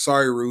phone out.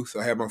 Sorry, Ruth,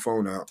 I had my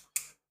phone out.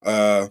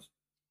 Uh,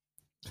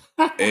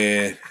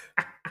 and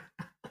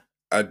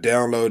I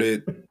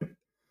downloaded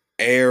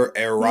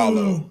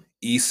Airalo Mm.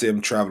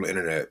 eSIM Travel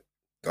Internet.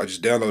 I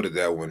just downloaded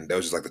that one. That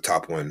was just like the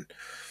top one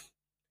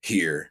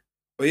here.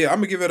 But yeah, I'm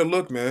gonna give that a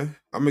look, man.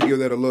 I'm gonna give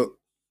that a look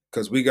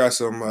because we got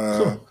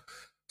Cool.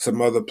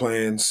 some other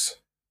plans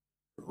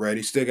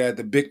ready. Still got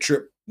the big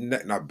trip. I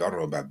don't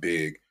know about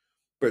big,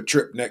 but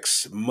trip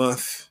next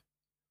month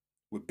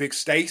with Big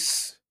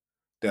Stace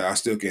that I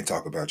still can't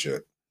talk about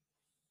yet.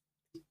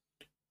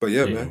 But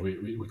yeah, Yeah, man.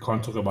 we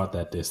can't talk about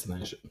that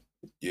destination.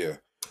 Yeah.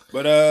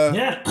 But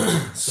Yeah.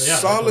 So yeah,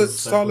 that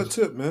solid was.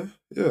 tip, man.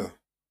 Yeah.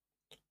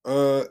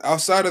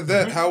 Outside of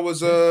that, Mhm.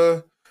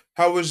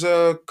 how was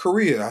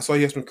Korea? I saw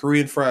you had some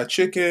Korean fried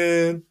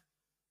chicken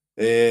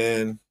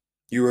and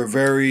you were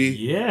very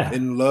Yeah.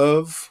 in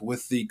love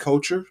with the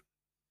culture.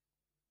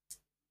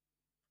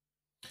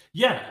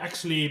 Yeah,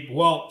 actually,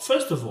 well,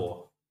 first of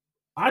all,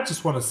 I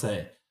just want to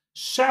say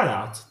shout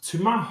out to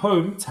my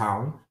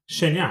hometown,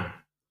 Shenyang.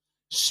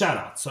 Shout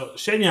out. So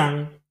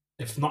Shenyang,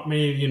 if not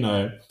many of you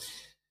know,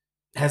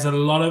 has a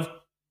lot of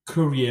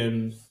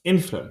Korean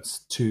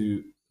influence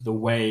to the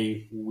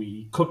way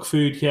we cook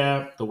food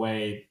here, the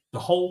way the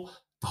whole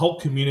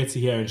community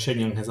here in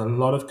Shenyang has a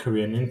lot of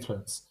Korean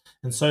influence.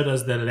 And so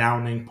does the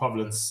Liaoning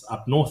province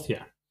up north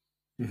here.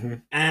 Mm-hmm.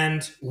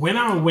 And when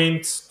I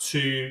went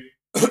to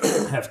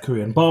have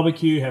Korean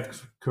barbecue,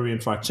 have Korean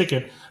fried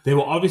chicken, there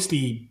were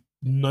obviously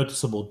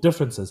noticeable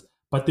differences,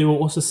 but there were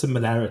also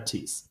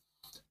similarities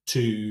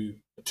to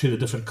the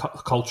different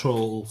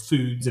cultural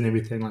foods and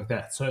everything like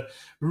that. So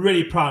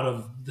really proud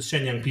of the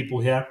Shenyang people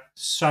here.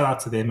 Shout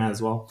out to them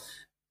as well.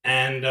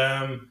 And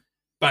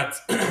but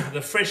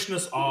the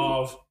freshness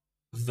of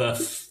the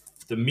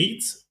the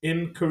meat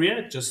in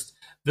Korea, just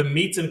the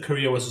meat in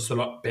Korea was just a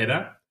lot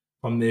better.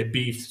 From their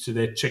beef to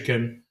their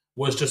chicken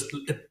was just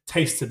it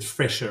tasted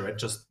fresher. It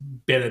just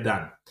better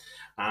done.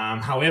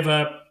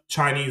 However,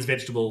 Chinese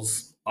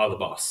vegetables are the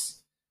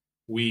boss.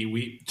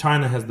 We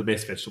China has the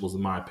best vegetables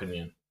in my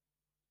opinion.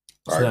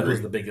 I So that was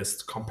agree. the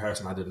biggest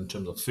comparison I did in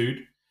terms of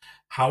food.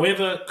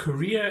 However,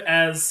 Korea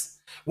as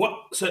what?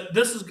 So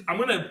this is I'm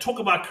going to talk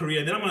about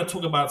Korea, then I'm going to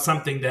talk about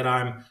something that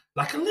I'm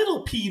like a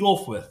little peed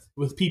off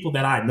with people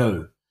that I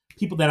know,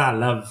 people that I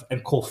love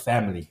and call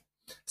family.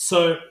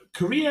 So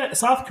Korea,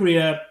 South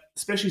Korea,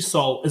 especially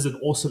Seoul, is an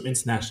awesome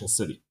international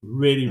city.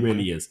 Really, Mm-hmm.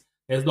 really is.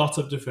 There's lots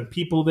of different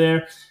people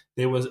there.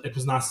 It was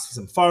nice to see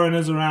some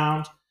foreigners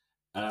around.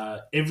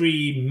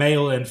 Every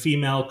male and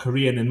female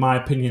Korean, in my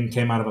opinion,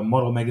 came out of a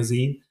model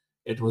magazine.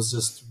 It was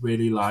just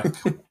really like,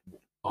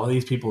 are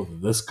these people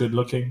this good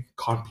looking?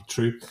 Can't be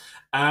true.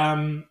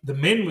 The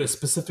men were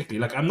specifically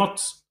like, I'm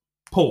not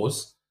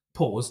pause.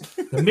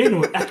 The men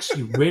were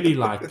actually really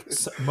like,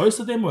 most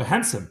of them were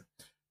handsome.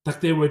 Like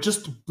they were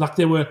just like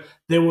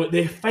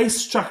their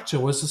face structure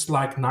was just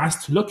like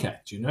nice to look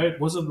at. You know, it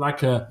wasn't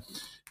like and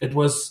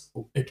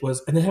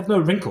they have no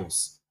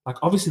wrinkles. Like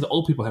obviously the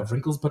old people have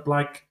wrinkles, but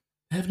like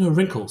they have no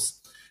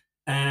wrinkles.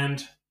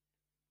 And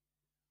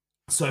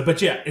so,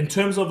 but yeah, in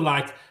terms of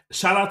like,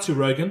 shout out to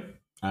Rogan,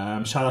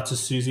 shout out to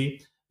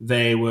Susie.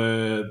 They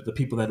were the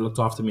people that looked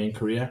after me in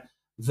Korea.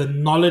 The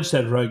knowledge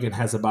that Rogan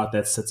has about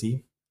that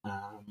city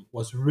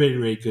was really,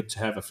 really good to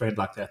have a friend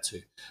like that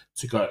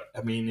to go.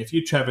 I mean, if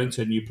you're traveling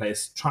to a new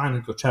place, trying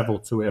to go travel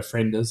to where a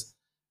friend is,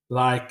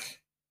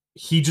 like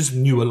he just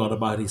knew a lot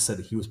about his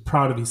city. He was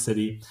proud of his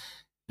city.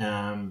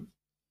 Um,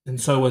 and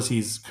so was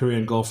his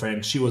Korean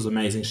girlfriend. She was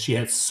amazing. She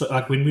had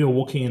like when we were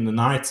walking in the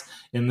night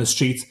in the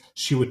streets,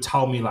 she would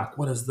tell me like,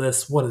 "What is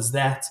this? What is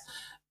that?"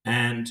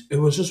 And it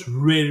was just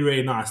really,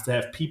 really nice to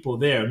have people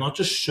there, not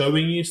just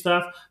showing you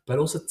stuff, but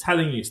also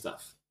telling you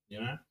stuff.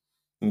 You know,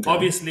 Okay.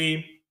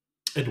 obviously,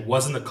 it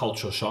wasn't a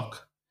cultural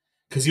shock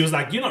because he was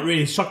like, "You're not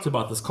really shocked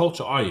about this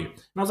culture, are you?"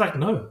 And I was like,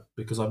 "No,"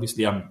 because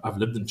obviously I've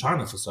lived in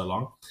China for so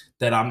long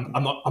that I'm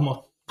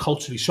not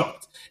culturally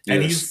shocked.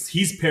 And Yes.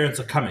 his parents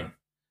are coming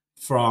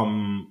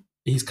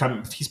his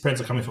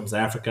parents are coming from South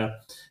Africa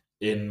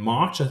in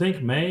March, I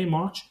think,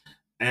 March.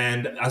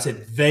 And I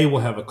said they will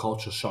have a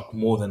culture shock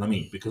more than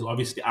me, because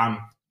obviously I'm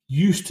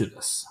used to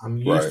this. I'm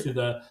used Right. to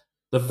the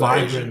The Asian.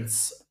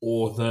 vibrance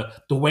or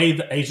the way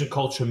the Asian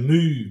culture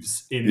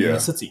moves in the Yeah.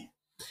 city.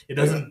 It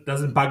Yeah.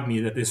 doesn't bug me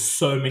that there's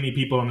so many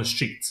people on the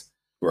streets,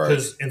 Right.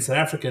 because in South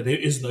Africa there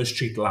is no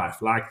street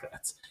life like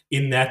that.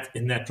 In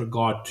that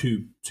regard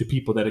to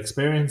people that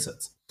experience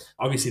it.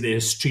 Obviously there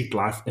is street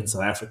life in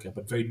South Africa,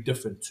 but very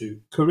different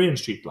to Korean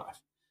street life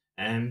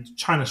and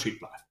China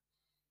street life.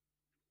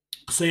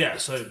 So yeah,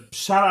 so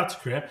shout out to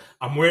Korea.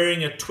 I'm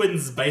wearing a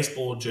Twins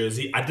baseball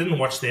jersey. I didn't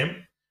watch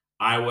them.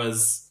 I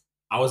was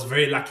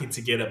very lucky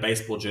to get a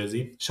baseball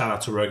jersey. Shout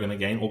out to Rogan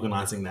again,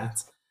 organizing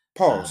that.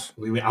 Pause.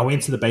 I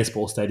went to the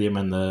baseball stadium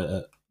and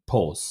the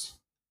pause.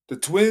 The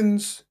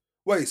Twins.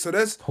 Wait, so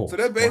Pause.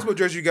 that baseball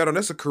jersey you got on,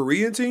 that's a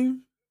Korean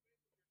team?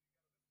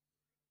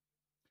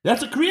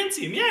 That's a Korean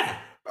team, yeah.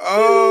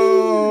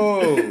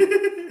 Oh.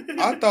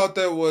 I thought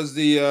that was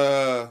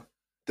the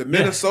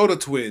Minnesota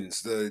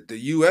Twins, the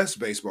US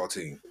baseball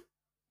team.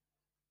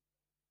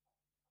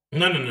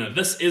 No.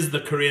 This is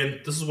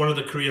one of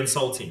the Korean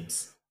Seoul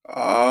teams.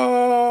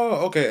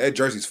 Oh, okay. That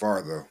jersey's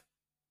far though.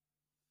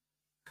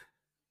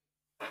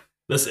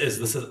 This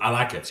is I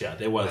like it. Yeah,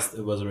 it was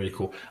really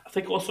cool. I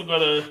think also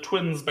got a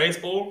Twins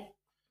baseball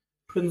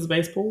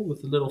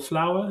with a little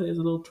flower. There's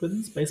a little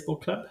Twins baseball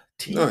club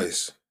team.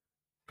 Nice.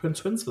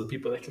 Twins for the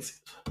people that can see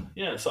it.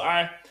 Yeah, so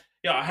I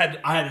had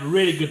a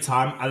really good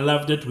time. I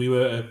loved it. We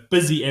were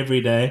busy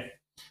every day,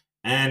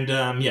 and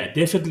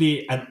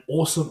definitely an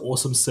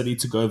awesome city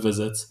to go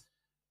visit.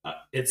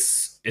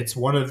 It's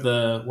one of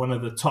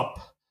the top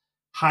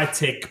high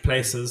tech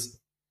places.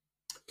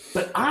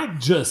 But I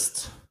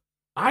just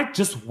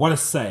want to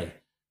say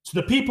to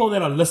the people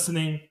that are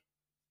listening,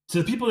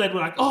 to the people that were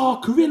like, "Oh,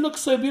 Korea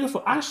looks so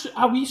beautiful.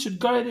 We should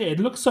go there. It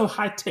looks so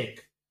high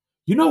tech."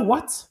 You know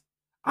what?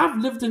 I've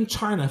lived in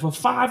China for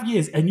 5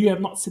 years, and you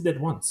have not said that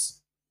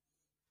once.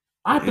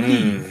 I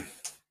believe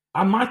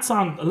I might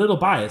sound a little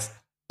biased,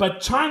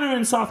 but China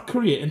and South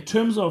Korea, in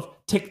terms of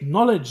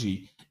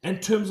technology, in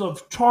terms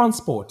of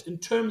transport, in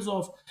terms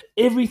of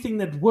everything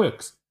that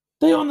works,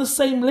 they're on the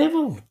same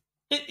level.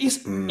 It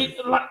is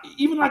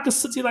even like a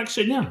city like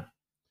Shenyang.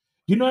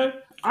 You know,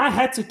 I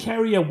had to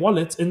carry a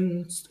wallet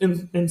in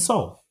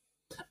Seoul.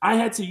 I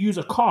had to use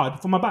a card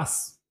for my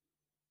bus.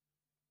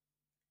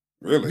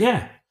 Really?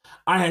 Yeah,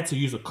 I had to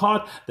use a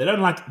card. They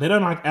don't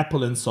like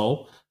Apple in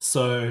Seoul,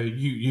 so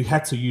you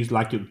had to use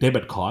like your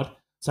debit card.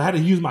 So I had to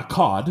use my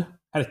card.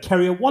 I had to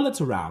carry a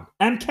wallet around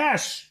and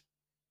cash,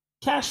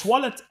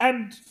 wallet,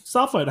 and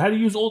cell phone. I had to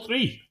use all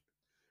three.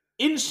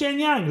 In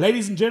Shenyang,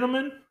 ladies and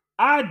gentlemen,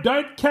 I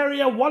don't carry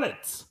a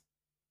wallet.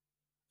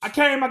 I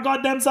carry my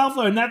goddamn cell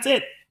phone. That's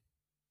it.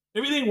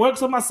 Everything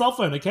works on my cell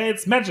phone. Okay,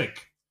 it's magic.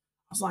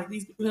 I was like,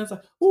 these people are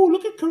like, oh,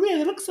 look at Korea.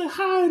 They look so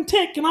high and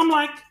tech, and I'm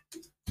like,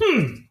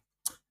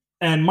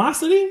 And my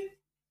city,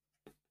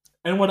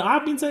 and what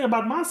I've been saying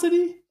about my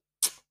city,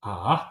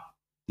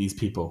 these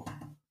people.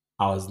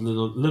 I was a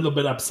little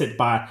bit upset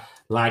by,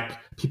 like,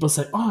 people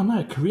say, oh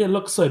no, Korea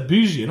looks so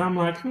bougie, and I'm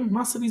like,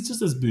 my city's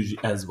just as bougie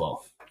as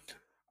well.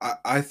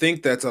 I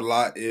think that's a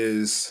lot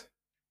is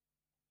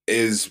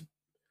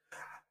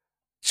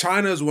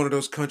China's one of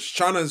those countries.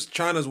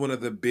 China's one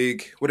of the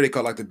big, what do they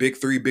call, like the big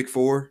three, big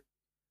four?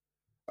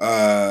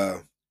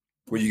 Where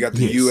you got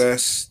the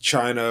US,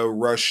 China,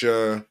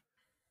 Russia,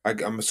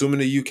 I'm assuming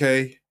the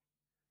UK,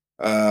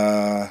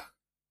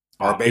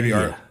 or maybe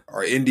India.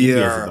 or India,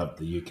 India's above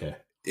the UK.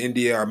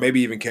 India, or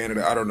maybe even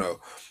Canada. I don't know.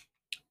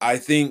 I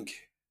think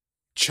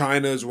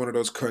China is one of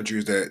those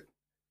countries that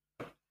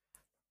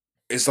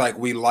it's like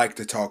we like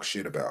to talk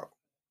shit about.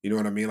 You know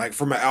what I mean? Like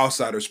from an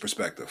outsider's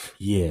perspective.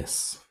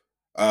 Yes.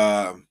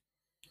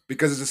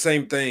 Because it's the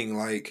same thing.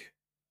 Like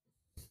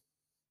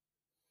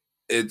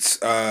it's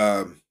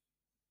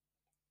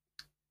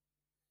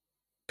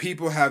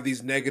people have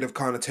these negative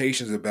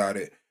connotations about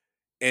it.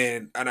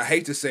 And I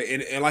hate to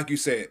say, and like you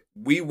said,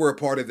 we were a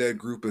part of that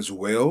group as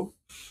well,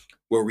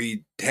 where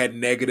we had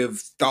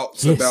negative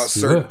thoughts about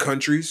certain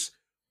countries.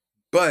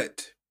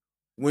 But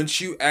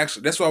once you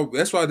actually, that's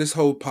why this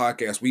whole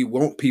podcast, we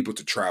want people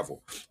to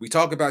travel. We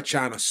talk about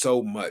China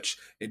so much.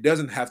 It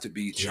doesn't have to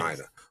be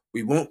China.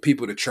 We want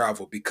people to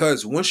travel,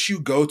 because once you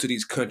go to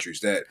these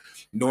countries that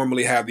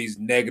normally have these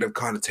negative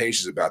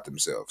connotations about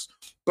themselves,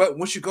 but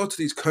once you go to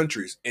these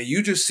countries and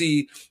you just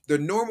see the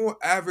normal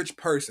average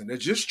person, they're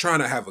just trying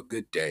to have a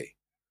good day.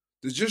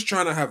 They're just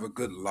trying to have a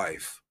good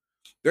life.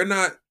 They're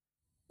not,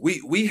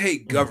 we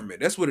hate government.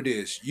 That's what it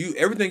is.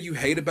 Everything you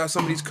hate about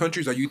some of these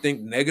countries, or you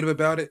think negative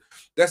about it,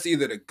 that's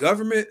either the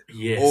government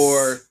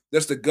or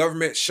that's the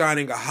government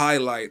shining a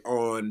highlight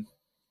on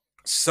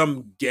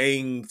some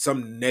gang,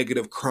 some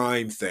negative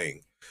crime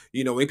thing.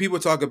 You know, when people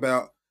talk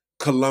about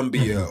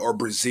Colombia or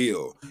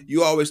Brazil,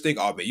 you always think,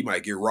 oh man, you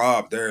might get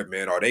robbed there,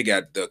 man, or they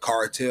got the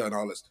cartel and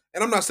all this.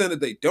 And I'm not saying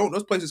that they don't.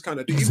 Those places kind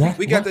of do.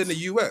 We got that in the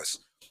US.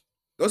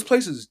 Those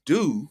places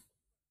do.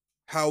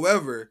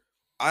 However,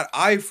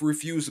 I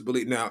refuse to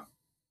believe. Now,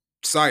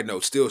 side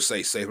note, still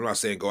stay safe. I'm not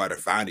saying go out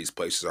and find these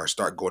places or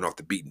start going off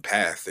the beaten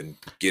path and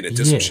get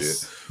into some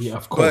shit. Yeah,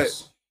 of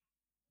course.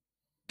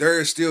 there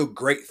are still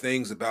great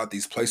things about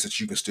these places that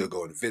you can still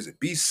go and visit.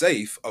 Be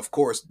safe, of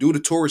course. Do the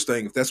tourist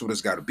thing if that's what it's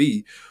got to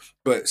be,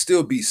 but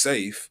still be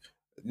safe.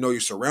 Know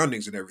your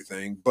surroundings and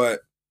everything.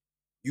 But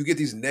you get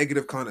these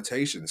negative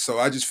connotations. So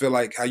I just feel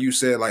like how you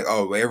said, like,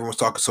 oh, everyone's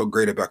talking so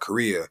great about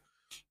Korea.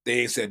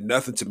 They ain't said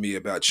nothing to me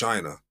about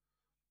China.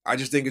 I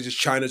just think it's just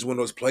China's one of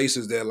those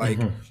places that like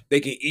they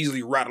can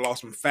easily rattle off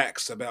some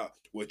facts about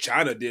well,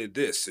 China did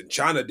this and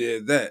China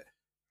did that.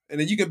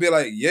 And then you can be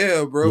like,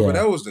 yeah, bro, but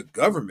that was the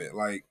government.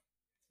 Like,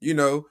 you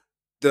know,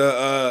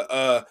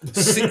 the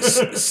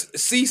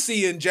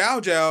CC and Jiao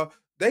Jiao,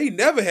 they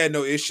never had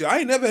no issue. I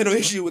ain't never had no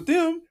issue with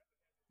them.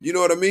 You know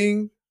what I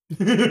mean?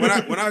 When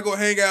I go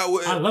hang out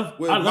with I love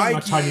Mikey my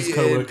Chinese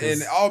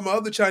coworkers and all my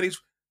other Chinese,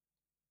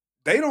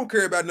 they don't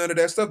care about none of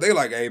that stuff. They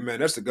like, hey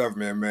man, that's the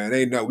government, man.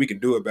 Ain't nothing we can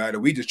do about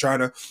it. We just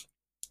I'm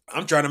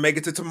trying to make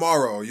it to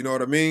tomorrow. You know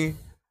what I mean?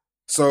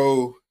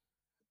 So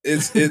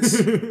it's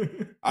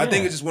I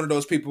think it's just one of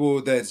those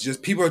people that's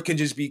just people can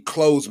just be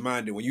closed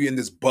minded when you're in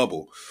this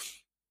bubble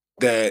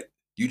that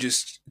you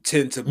just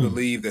tend to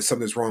believe that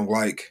something's wrong.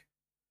 Like,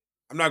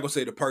 I'm not gonna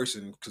say the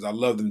person because I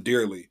love them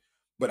dearly,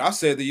 but I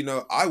said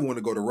that, I want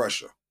to go to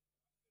Russia.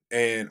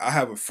 And I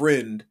have a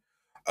friend,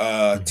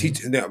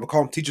 teacher, we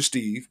call him Teacher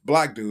Steve,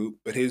 black dude,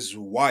 but his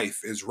wife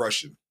is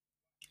Russian.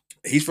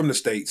 He's from the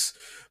States,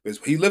 but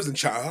he lives in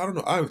China. I don't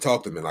know. I haven't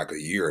talked to him in like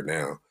a year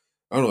now.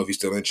 I don't know if he's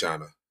still in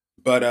China,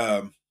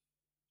 but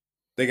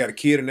they got a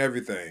kid and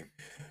everything,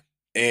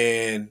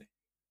 and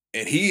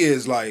he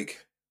is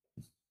like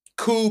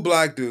cool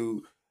black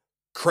dude,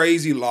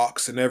 crazy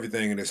locks and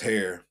everything in his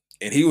hair.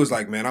 And he was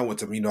like, man, I went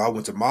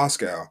to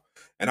Moscow,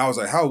 and I was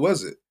like, how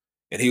was it?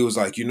 And he was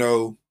like,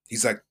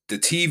 he's like, the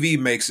TV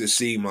makes it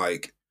seem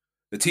like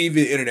the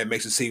TV and internet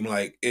makes it seem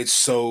like it's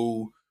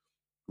so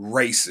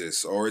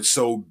racist or it's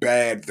so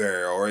bad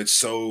there or it's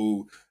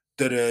so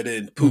da-da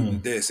and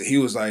Putin this. And he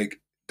was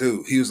like,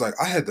 dude,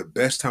 I had the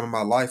best time of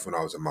my life when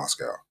I was in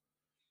Moscow.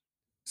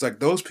 It's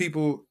like those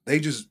people, they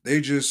just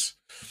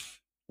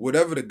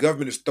whatever the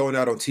government is throwing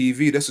out on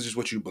TV, this is just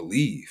what you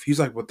believe. He's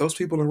like, but those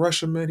people in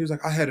Russia, man, he was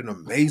like, I had an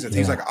amazing.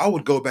 He's like, I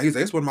would go back. He's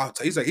like, it's one of my.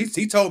 He's like,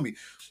 he told me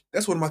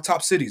that's one of my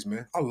top cities,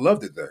 man. I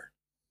loved it there.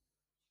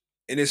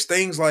 And it's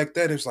things like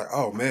that. It's like,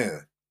 oh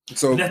man.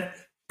 So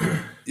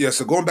yeah.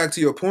 So going back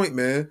to your point,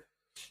 man,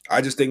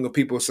 I just think when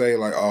people say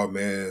like, oh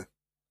man,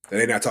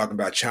 they're not talking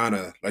about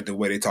China like the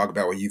way they talk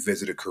about when you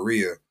visited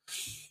Korea.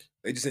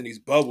 They just in these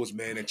bubbles,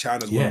 man. And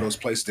China's one of those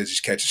places that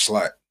just catch a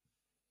slack.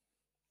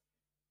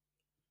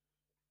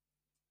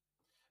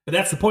 But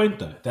that's the point,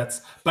 though.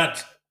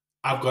 But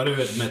I've got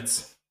to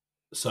admit,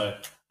 so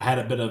I had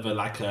a bit of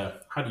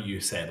how do you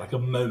say it? Like a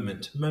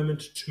moment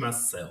to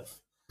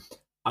myself.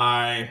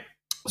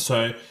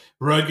 So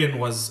Rogan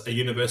was a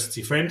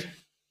university friend,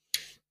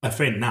 a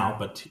friend now,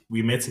 but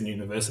we met in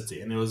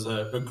university, and there was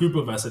a group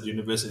of us at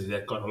university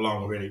that got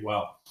along really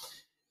well.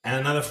 And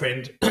another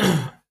friend,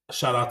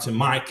 shout out to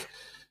Mike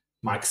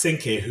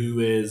Sinke,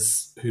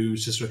 who's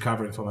just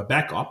recovering from a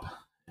back op,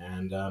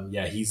 and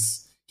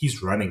he's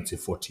running to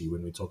 40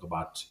 when we talk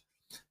about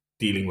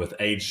dealing with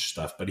age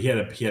stuff. But he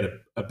had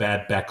a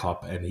bad back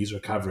op, and he's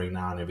recovering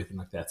now and everything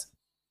like that.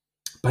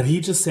 But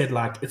he just said,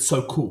 like, it's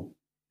so cool.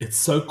 It's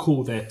so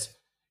cool that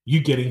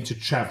you're getting to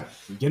travel.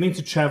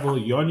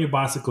 You're on your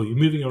bicycle. You're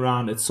moving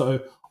around. It's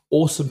so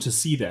awesome to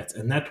see that.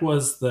 And that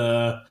was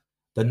the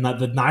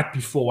night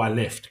before I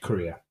left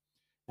Korea.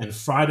 And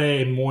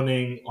Friday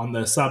morning on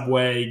the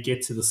subway,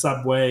 get to the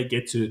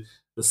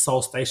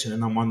Seoul station,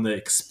 and I'm on the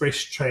express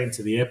train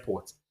to the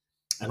airport.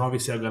 And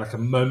obviously I got like a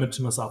moment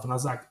to myself, and I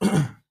was like,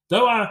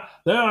 though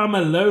I'm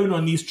alone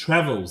on these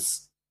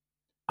travels,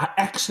 I'm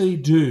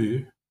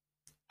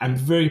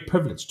very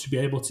privileged to be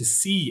able to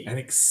see and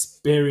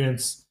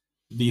experience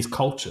these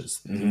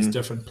cultures, these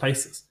different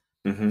places.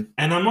 And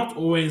I'm not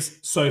always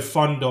so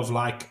fond of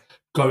like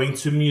going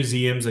to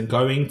museums and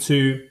going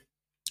to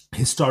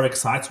historic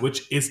sites,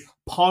 which is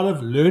part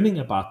of learning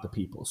about the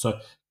people. So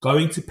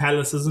going to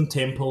palaces and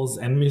temples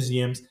and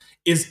museums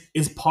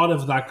is part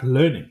of like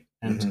learning.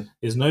 And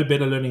there's no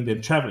better learning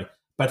than traveling.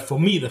 But for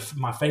me,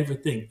 my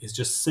favorite thing is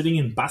just sitting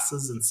in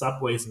buses and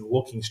subways and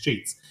walking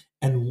streets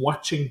and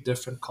watching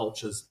different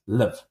cultures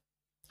live.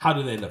 How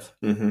do they live?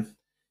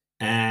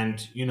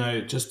 And,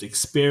 just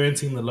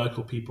experiencing the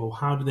local people.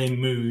 How do they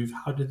move?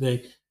 How do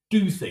they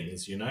do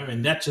things,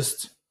 And that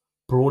just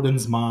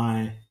broadens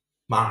my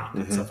mind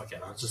and stuff like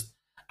that.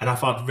 I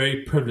felt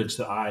very privileged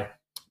that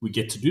we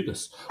get to do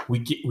this.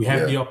 We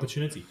have the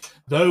opportunity.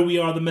 Though we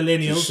are the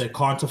millennials that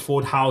can't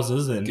afford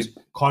houses and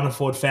can't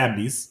afford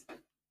families,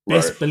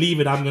 best believe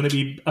it, I'm going to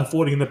be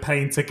affording the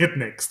plane ticket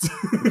next.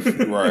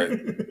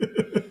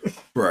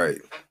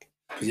 Right.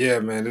 Yeah,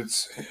 man.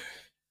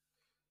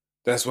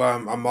 That's why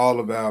I'm all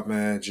about,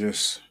 man,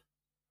 just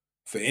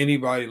for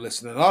anybody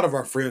listening. A lot of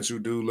our friends who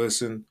do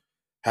listen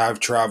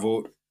have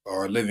traveled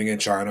or living in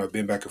China or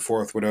been back and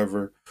forth,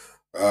 whatever.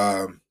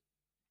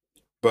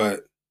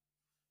 But,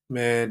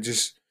 man,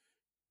 just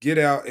get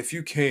out. If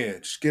you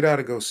can, just get out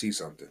and go see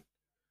something.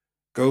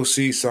 Go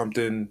see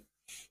something.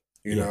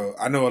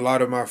 I know a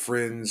lot of my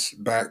friends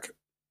back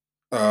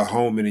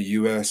home in the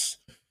U.S.,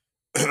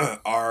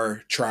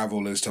 our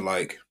travel is to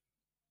like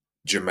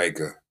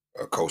Jamaica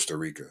or Costa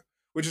Rica,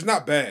 which is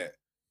not bad.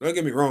 Don't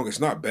get me wrong, it's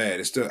not bad.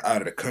 It's still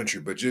out of the country,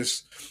 but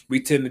just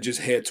we tend to just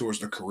head towards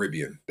the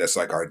Caribbean. That's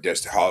like our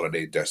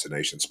holiday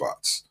destination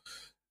spots,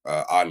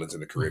 islands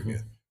in the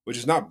Caribbean, which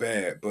is not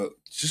bad. But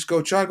just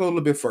try to go a little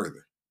bit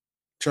further.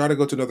 Try to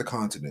go to another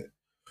continent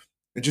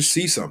and just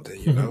see something.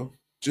 You know,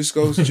 just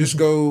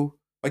go.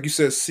 Like you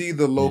said, see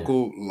the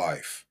local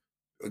life.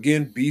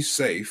 Again, be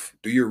safe.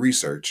 Do your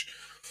research,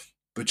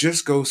 but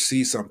just go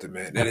see something,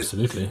 man. And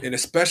Absolutely, and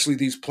especially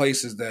these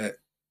places that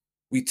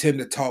we tend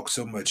to talk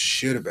so much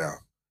shit about.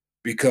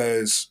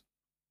 Because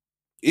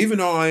even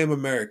though I am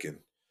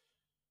American,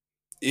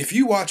 if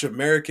you watch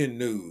American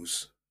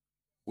news,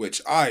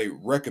 which I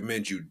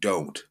recommend you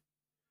don't,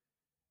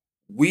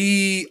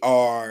 we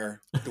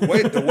are the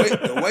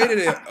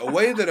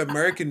way that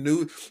American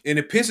news, and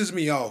it pisses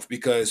me off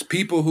because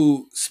people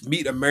who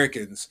meet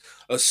Americans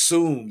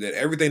assume that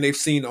everything they've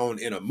seen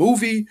in a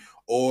movie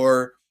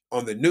or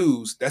on the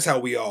news, that's how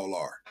we all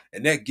are,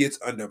 and that gets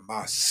under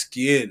my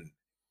skin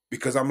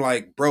because I'm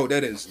like, bro,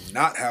 that is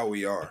not how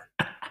we are.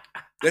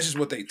 That's just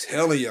what they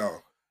telling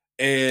y'all.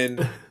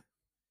 And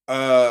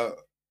yeah,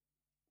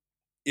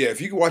 if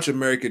you can watch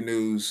American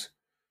news,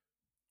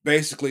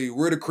 basically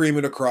we're the cream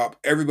of the crop.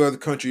 Every other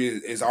country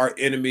is our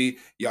enemy.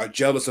 Y'all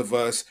jealous of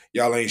us.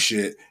 Y'all ain't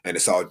shit, and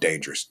it's all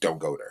dangerous. Don't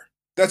go there.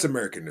 That's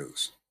American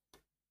news.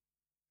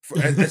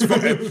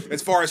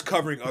 As far as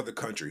covering other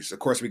countries, of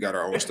course we got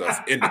our own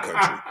stuff in the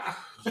country.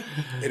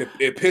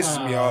 It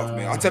pisses me off,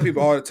 man. I tell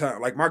people all the time,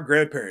 like my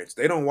grandparents,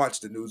 they don't watch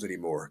the news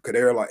anymore because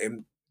they're like,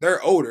 and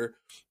they're older,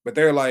 but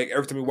they're like,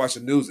 every time we watch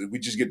the news, we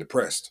just get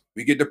depressed.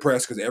 We get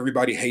depressed because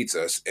everybody hates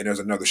us and there's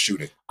another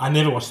shooting. I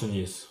never watch the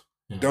news.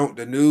 Yeah.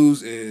 The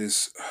news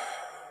is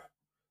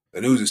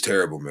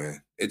terrible,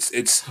 man.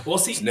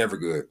 It's never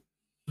good.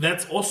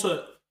 That's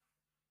also,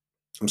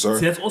 I'm sorry.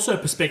 See, that's also a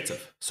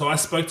perspective. So I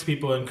spoke to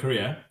people in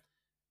Korea,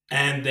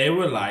 and they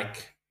were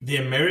like, the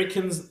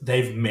Americans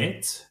they've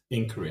met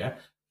in Korea,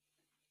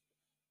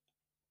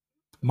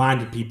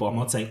 minded people, I'm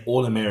not saying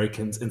all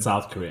Americans in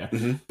South Korea,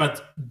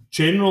 but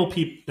general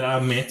people that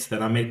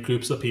I met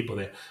groups of people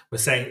there, were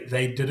saying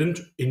they didn't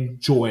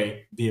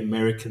enjoy the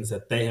Americans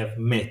that they have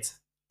met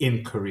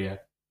in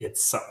Korea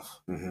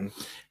itself. And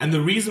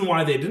the reason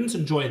why they didn't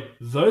enjoy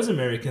those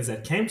Americans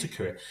that came to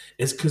Korea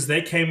is because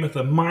they came with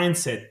a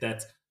mindset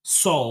that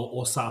Seoul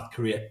or South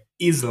Korea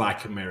is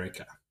like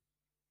America.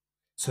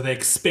 So they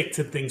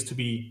expected things to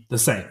be the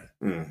same.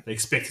 They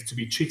expected to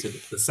be treated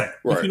the same.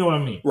 Right. If you know what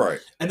I mean. Right.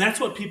 And that's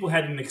what people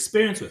had an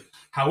experience with.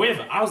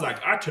 However,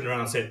 I turned around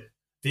and said,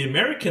 the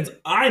Americans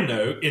I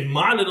know in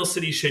my little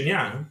city,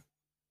 Shenyang,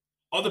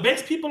 are the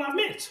best people I've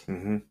met.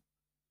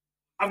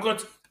 I've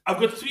got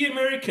 3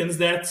 Americans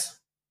that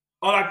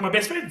are like my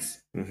best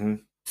friends.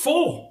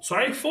 4.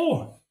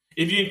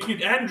 If you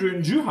include Andrew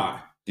and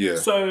Juhai. Yeah.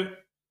 So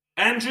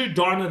Andrew,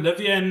 Don,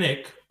 Olivia, and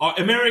Nick are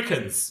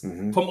Americans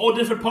from all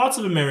different parts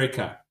of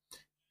America.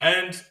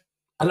 And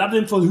I love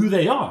them for who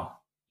they are,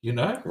 you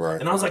know?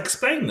 Right. And I was like,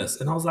 explain this.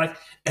 And I was like,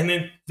 and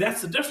then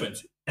that's the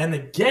difference. And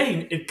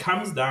again, it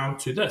comes down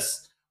to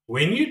this.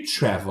 When you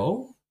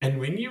travel and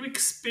when you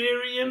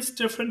experience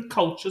different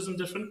cultures and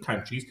different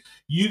countries,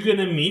 you're going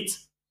to meet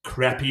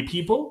crappy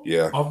people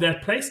of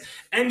that place,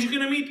 and you're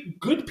going to meet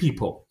good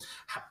people.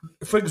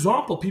 For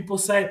example, people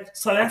say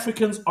South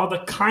Africans are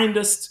the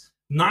kindest,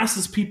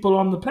 nicest people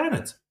on the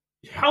planet.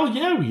 Hell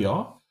yeah, we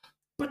are.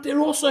 But there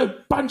are also a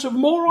bunch of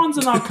morons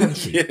in our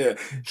country.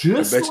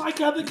 Just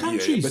like other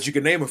countries. But you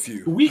can name a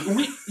few.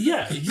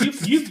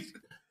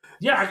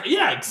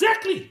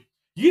 Exactly.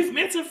 You've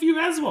met a few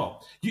as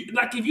well.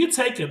 Like if you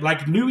take it,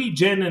 like Louis,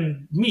 Jen,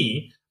 and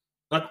me,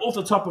 like off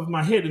the top of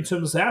my head in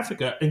terms of South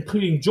Africa,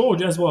 including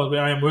George as well,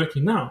 where I am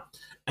working now,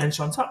 and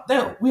Chantal,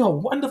 we are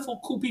wonderful,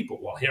 cool people.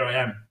 Well, here I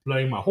am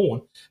blowing my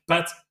horn,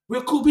 but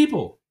we're cool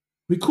people.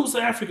 We're cool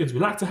South Africans. We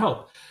like to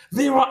help.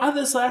 There are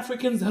other South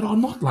Africans that are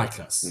not like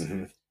us.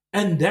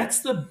 And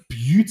that's the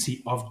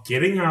beauty of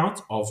getting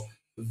out of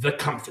the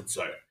comfort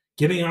zone,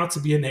 getting out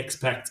to be an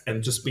expat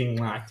and just being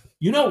like,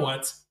 you know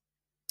what?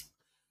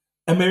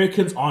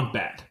 Americans aren't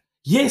bad.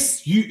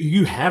 Yes,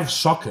 you have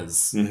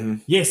shockers.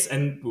 Yes,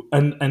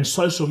 and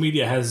social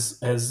media has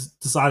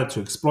decided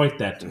to exploit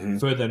that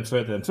further and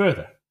further and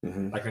further.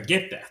 Like I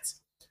get that.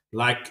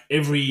 Like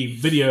every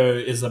video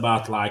is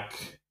about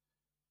like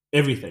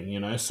everything, you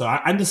know. So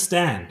I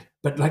understand.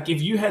 But like if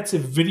you had to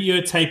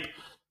videotape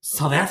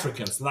South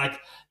Africans, like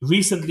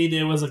recently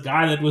there was a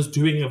guy that was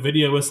doing a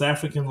video with South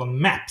Africans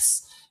on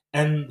maps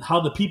and how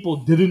the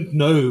people didn't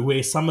know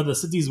where some of the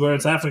cities were in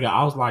South Africa.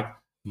 I was like,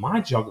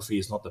 my geography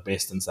is not the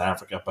best in South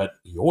Africa, but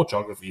your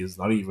geography is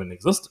not even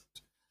existent,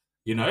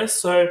 you know?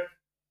 So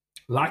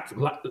like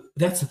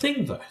that's the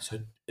thing though. So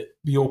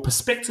your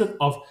perspective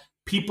of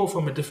people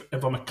from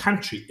a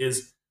country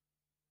is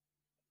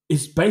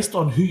based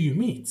on who you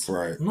meet,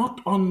 right? Not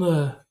on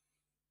the,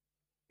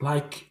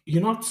 like,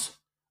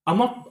 I'm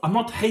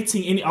not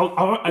hating any,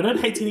 I don't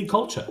hate any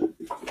culture.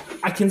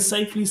 I can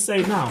safely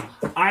say now,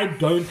 I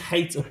don't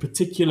hate a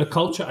particular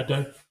culture.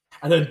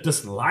 I don't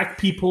dislike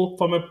people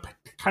from a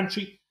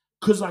country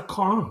because I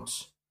can't.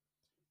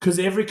 Because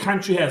every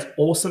country has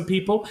awesome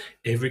people.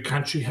 Every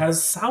country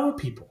has sour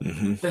people.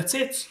 Mm-hmm. That's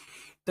it.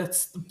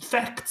 That's the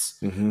facts.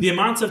 Mm-hmm. The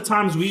amount of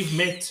times we've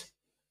met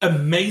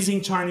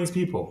amazing Chinese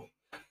people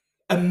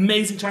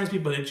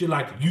that you're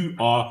like, you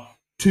are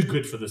too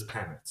good for this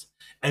planet.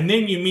 And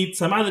then you meet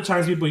some other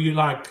Chinese people, you're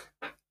like,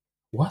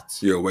 what?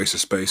 You're a waste of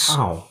space.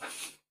 How?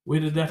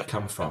 Where did that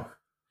come from?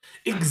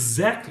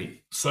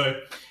 Exactly. So,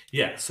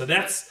 yeah, so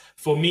that's,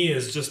 for me,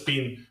 has just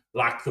been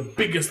like the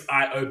biggest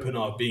eye-opener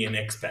of being an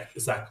expat.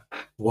 It's like,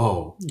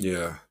 whoa.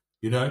 Yeah.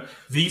 You know,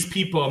 these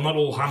people are not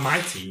all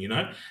mighty, you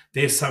know?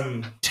 There's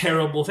some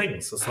terrible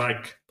things. It's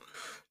like...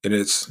 And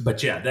it's...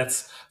 But yeah,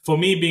 that's... For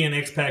me, being an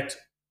expat...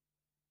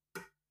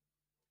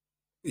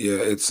 Yeah,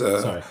 it's...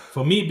 Sorry.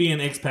 For me, being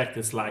an expat,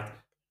 it's like,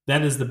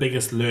 that is the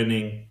biggest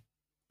learning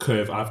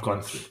curve I've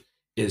gone through.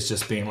 Is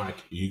just being like,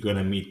 you're going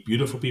to meet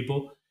beautiful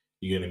people,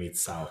 you're going to meet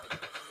sour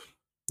people.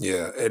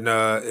 Yeah, and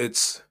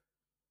it's...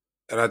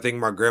 And I think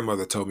my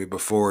grandmother told me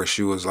before,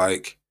 she was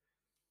like,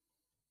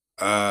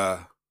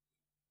 the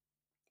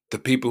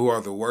people who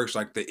are the worst,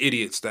 like the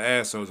idiots, the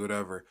assholes,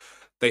 whatever,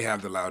 they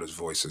have the loudest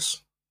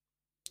voices.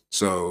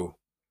 So,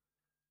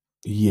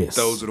 yes,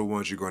 those are the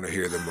ones you're going to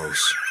hear the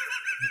most.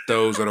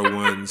 Those are the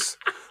ones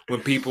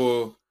when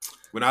people,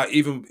 when I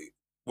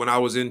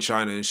was in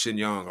China in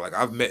Xinjiang, like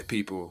I've met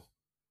people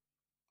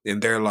and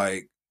they're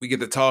like, we get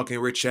to talking,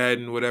 we're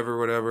chatting,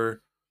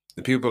 whatever.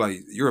 And people are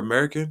like, you're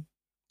American?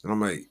 And I'm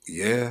like,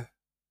 yeah.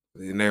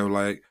 And they were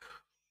like,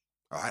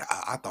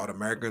 I thought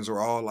Americans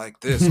were all like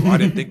this. So I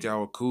didn't think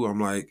y'all were cool.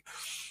 I'm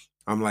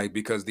like,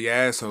 because the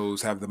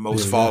assholes have the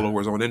most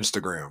followers on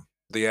Instagram.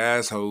 The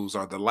assholes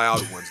are the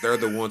loud ones. They're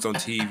the ones on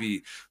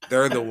TV.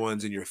 They're the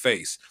ones in your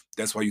face.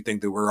 That's why you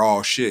think that we're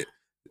all shit.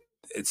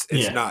 It's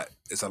not.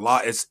 It's a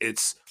lot.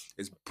 It's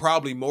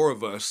probably more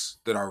of us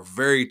that are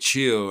very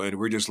chill and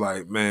we're just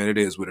like, man, it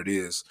is what it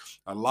is.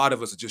 A lot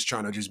of us are just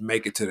trying to just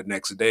make it to the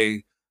next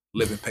day,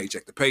 living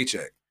paycheck to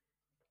paycheck.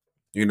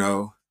 You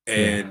know?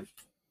 And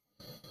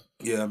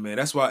yeah, man,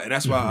 that's why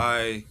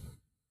I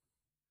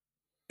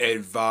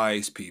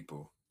advise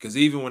people. Because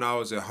even when I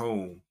was at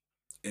home,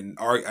 and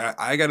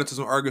I got into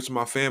some arguments with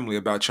my family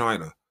about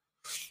China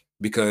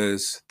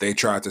because they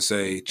tried to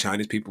say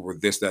Chinese people were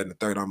this, that, and the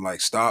third. I'm like,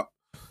 stop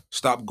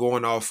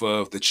going off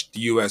of the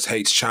U.S.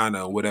 hates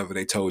China or whatever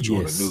they told you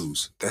on the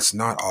news. That's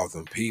not all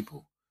them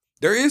people.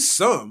 There is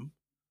some.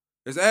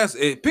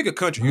 Pick a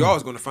country. You're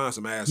always going to find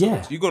some assholes.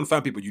 Yeah. You're going to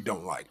find people you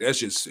don't like. That's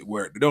just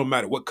where it don't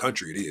matter what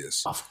country it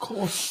is. Of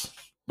course.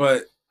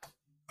 But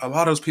a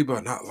lot of those people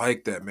are not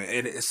like that,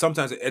 man. And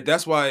sometimes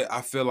that's why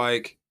I feel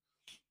like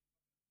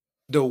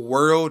the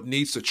world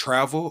needs to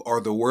travel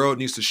or the world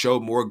needs to show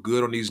more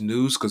good on these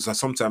news because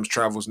sometimes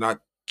travel is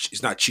not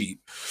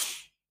cheap.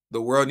 The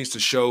world needs to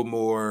show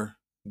more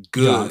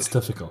good. Yeah, it's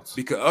difficult.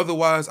 Because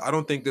otherwise, I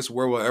don't think this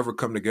world will ever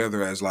come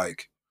together as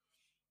like,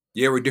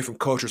 yeah, we're different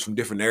cultures from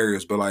different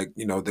areas, but like,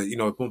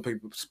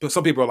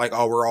 some people are like,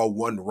 oh, we're all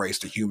one race,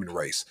 the human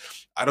race.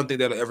 I don't think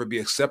that'll ever be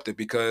accepted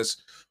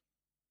because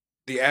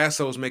the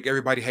assholes make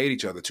everybody hate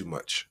each other too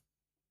much.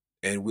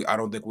 And I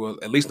don't think we'll,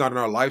 at least not in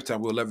our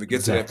lifetime, we'll ever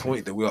get to that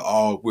point that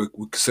we'll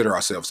consider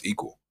ourselves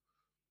equal.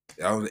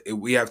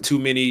 We have too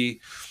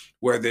many,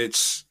 whether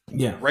it's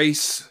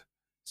race,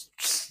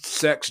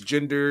 sex,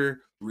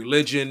 gender,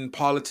 religion,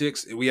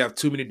 politics, we have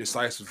too many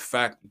divisive,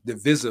 I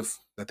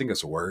think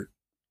that's a word.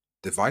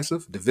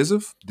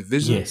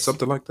 Division,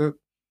 something like that.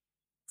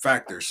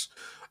 Factors.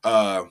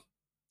 They're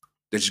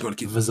just going to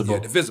keep divisible. Yeah,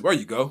 divisible. There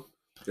you go.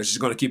 They're just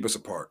going to keep us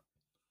apart.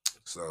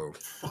 So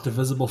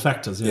divisible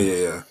factors,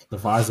 yeah.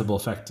 Divisible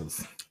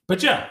factors.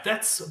 But yeah,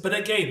 that's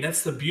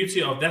the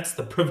beauty of that's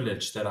the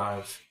privilege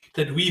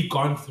that we've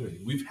gone through.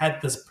 We've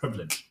had this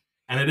privilege.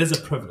 And it is a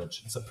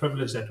privilege. It's a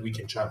privilege that we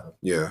can travel.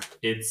 Yeah.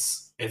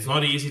 It's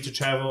not easy to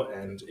travel,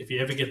 and if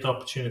you ever get the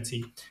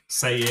opportunity,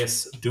 say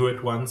yes, do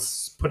it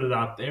once, put it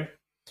out there.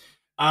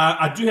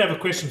 I do have a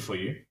question for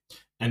you,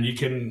 and you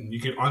can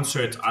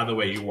answer it either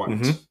way you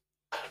want. Mm-hmm.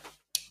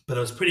 But it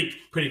was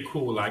pretty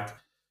cool. Like,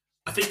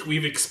 I think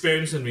we've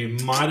experienced, and we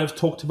might have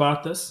talked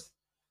about this,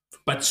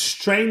 but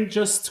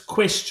strangest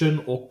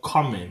question or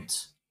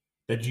comment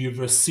that you've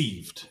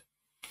received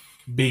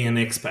being an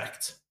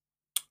expat,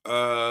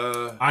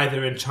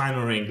 either in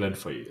China or England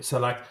for you. So,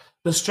 like,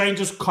 the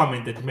strangest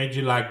comment that made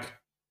you like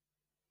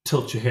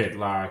tilt your head,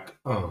 like,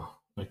 oh,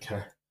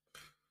 okay,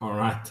 all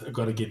right, I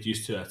got to get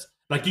used to it.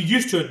 Like, you're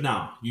used to it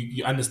now,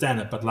 you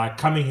understand it, but like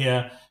coming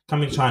to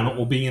China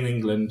or being in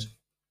England,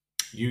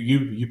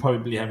 you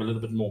probably have a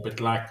little bit more. But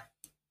like,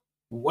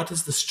 what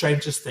is the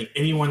strangest thing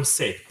anyone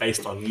said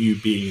based on you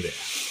being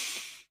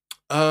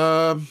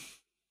there?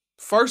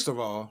 First of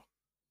all,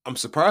 I'm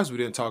surprised we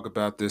didn't talk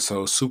about this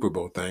whole Super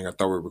Bowl thing. I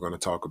thought we were going to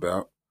talk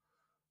about,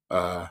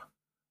 but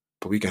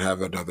we can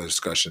have another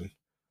discussion.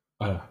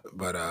 But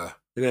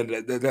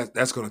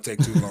that's going to take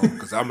too long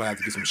because I'm gonna have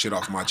to get some shit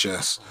off my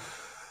chest.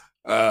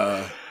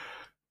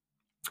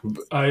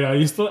 Are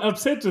you still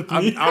upset with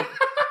me? I'm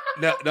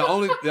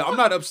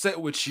not upset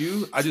with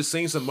you. I just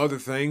seen some other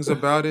things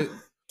about it,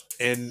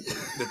 And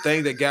the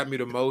thing that got me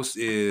the most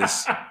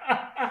is,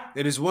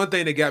 and it's one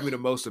thing that got me the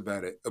most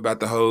about it,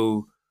 about the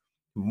whole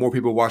more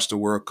people watch the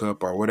World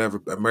Cup or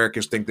whatever.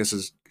 Americans think this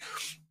is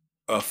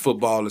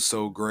football is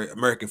so great.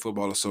 American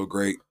football is so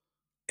great.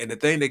 And the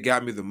thing that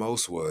got me the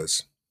most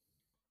was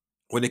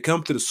when it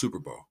comes to the Super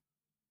Bowl,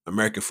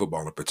 American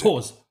football in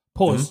particular.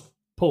 Pause.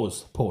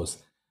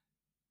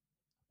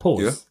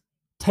 Yeah.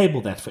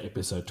 Table that for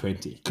episode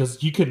 20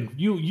 because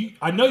you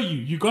I know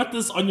you got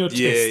this on your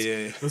chest.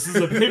 Yeah. This is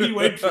a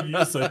heavyweight for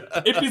you. So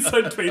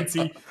episode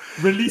 20,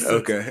 release it.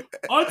 Okay.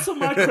 Answer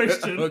my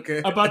question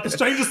about the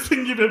strangest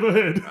thing you've ever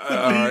heard.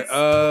 All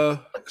right.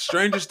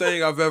 Strangest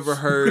thing I've ever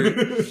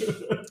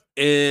heard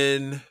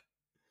in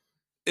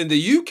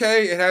the UK.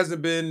 It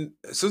hasn't been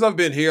since I've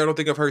been here. I don't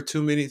think I've heard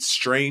too many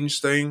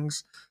strange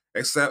things,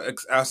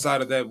 except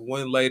outside of that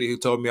one lady who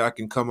told me I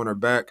can come on her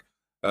back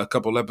a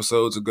couple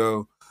episodes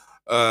ago.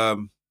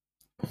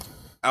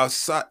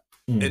 Outside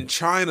in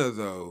China,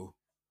 though,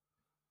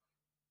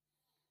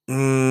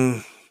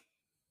 I'm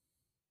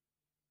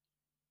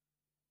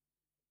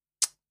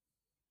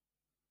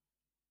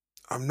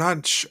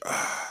not sure.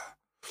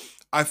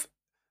 I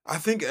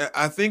think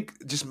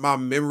just my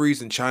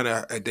memories in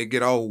China, they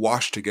get all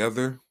washed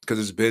together because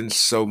it's been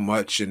so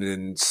much, and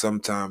then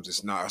sometimes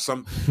it's not.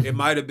 It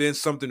might have been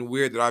something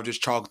weird that I've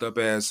just chalked up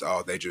as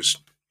they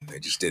just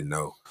didn't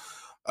know.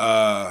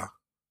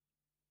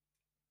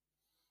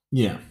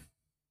 Yeah.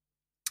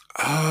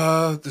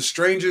 The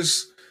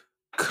strangest.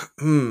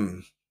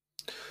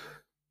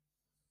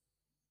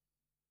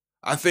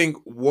 I think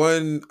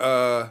one.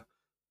 I'm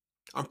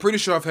pretty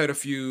sure I've had a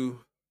few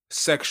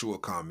sexual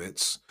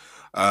comments.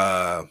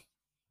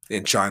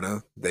 In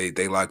China,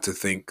 they like to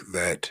think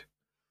that.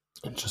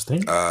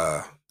 Interesting.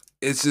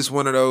 It's just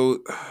one of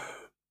those.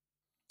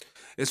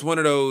 It's one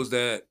of those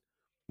that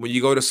when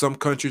you go to some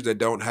countries that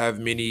don't have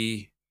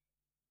many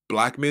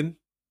black men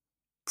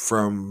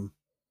from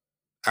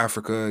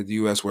Africa, the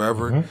U.S.,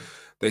 wherever,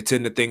 they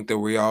tend to think that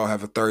we all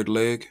have a third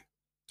leg.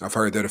 I've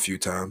heard that a few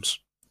times.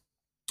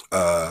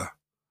 Yeah,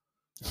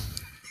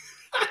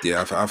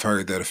 I've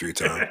heard that a few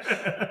times.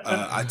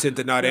 I tend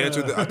to not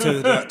answer that. I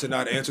tend to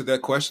not answer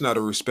that question out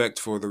of respect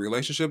for the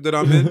relationship that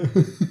I'm in.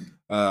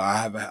 I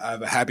have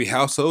a happy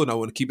household, and I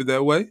want to keep it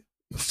that way.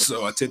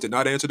 So I tend to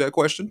not answer that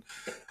question.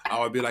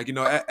 I would be like,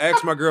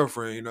 ask my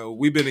girlfriend.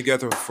 We've been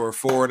together for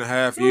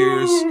 4.5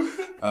 years.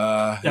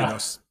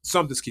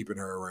 Something's keeping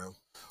her around.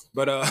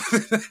 But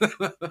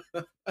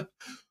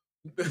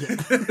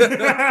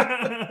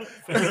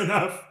fair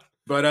enough.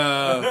 But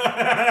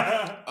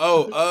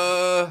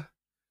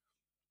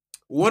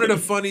one of the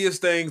funniest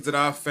things that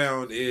I've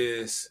found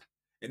is,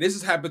 and this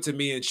has happened to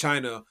me in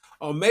China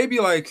on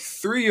maybe like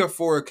 3 or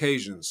 4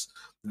 occasions,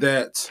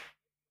 that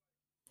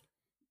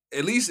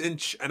at least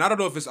and I don't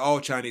know if it's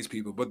all Chinese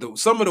people, but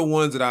some of the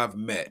ones that I've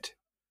met,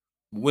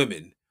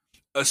 women,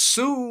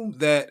 assume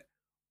that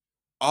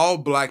all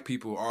black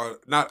people are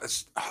not.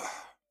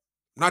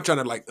 I'm not trying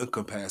to like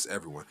encompass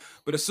everyone,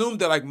 but assume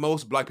that like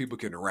most black people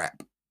can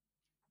rap.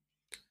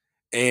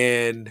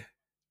 And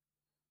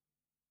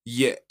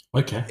yeah.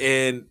 Okay.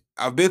 And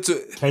I've been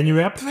to. Can you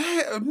rap?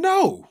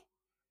 No.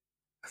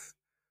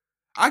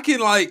 I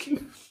can like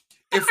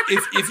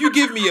if you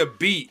give me a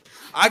beat,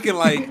 I can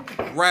like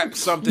rap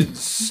something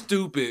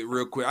stupid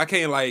real quick. We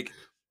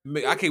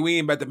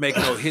ain't about to make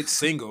no hit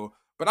single,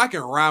 but I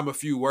can rhyme a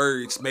few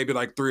words maybe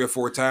like 3 or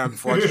 4 times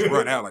before I just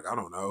run out. Like, I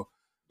don't know.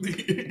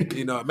 Maybe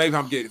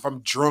if I'm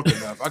drunk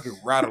enough, I can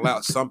rattle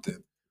out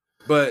something.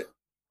 But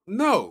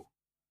no,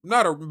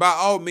 by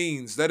all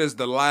means, that is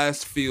the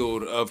last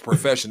field of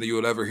profession that you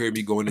will ever hear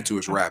me going into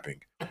is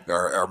rapping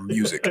or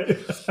music.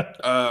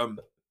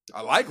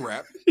 I like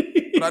rap,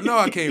 but I know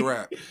I can't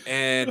rap.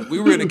 And we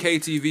were in a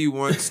KTV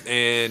once,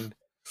 and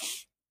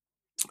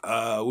we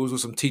was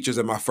with some teachers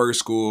at my first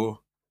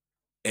school,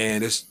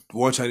 and this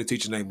one Chinese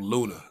teacher named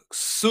Luna,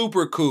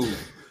 super cool.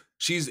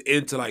 She's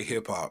into like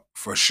hip hop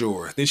for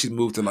sure. I think she's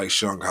moved to like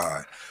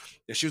Shanghai.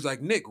 And she was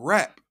like, Nick,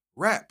 rap.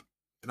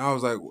 And I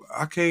was like,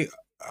 I can't,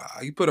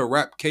 you put a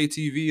rap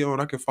KTV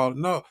on, I can follow.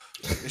 No.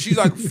 And she's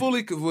like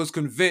fully was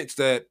convinced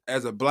that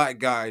as a black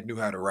guy, I knew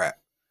how to rap.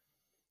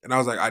 And I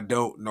was like, I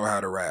don't know how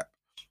to rap.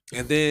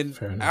 And then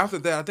after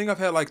that, I think I've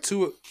had like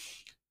 2,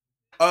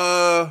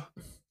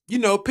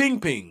 Ping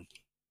Ping.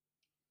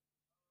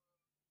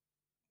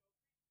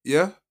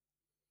 Yeah.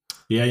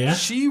 Yeah.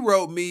 She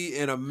wrote me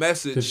in a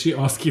message. Did she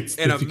ask you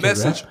in a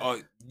message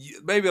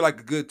maybe like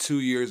a good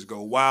 2 years ago,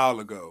 a while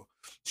ago?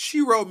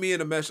 She wrote me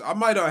in a message. I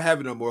might not have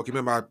it no more.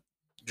 Remember, I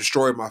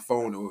destroyed my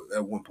phone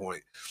at one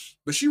point.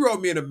 But she wrote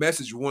me in a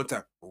message one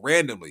time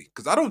randomly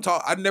because I don't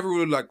talk. I never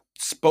really like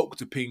spoke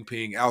to Ping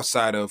Ping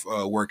outside of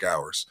work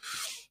hours.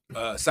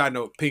 Side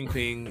note: Ping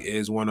Ping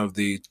is one of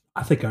the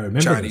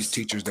Chinese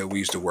teachers that we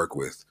used to work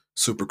with.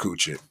 Super cool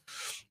chick.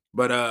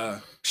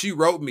 But she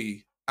wrote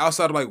me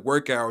outside of like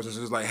work hours and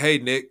was like, "Hey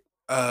Nick,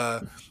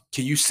 can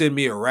you send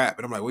me a rap?"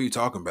 And I'm like, "What are you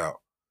talking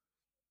about?"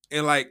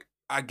 And like,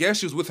 I guess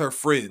she was with her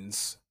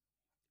friends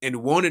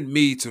and wanted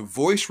me to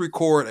voice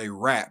record a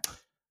rap.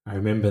 I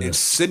remember and this.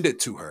 Send it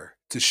to her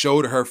to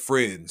show to her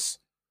friends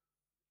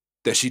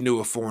that she knew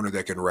a foreigner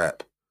that can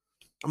rap.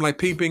 I'm like,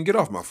 Ping Ping, get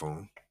off my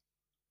phone.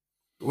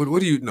 What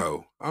do you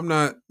know? I'm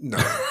not.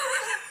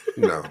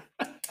 No.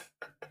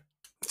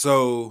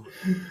 So,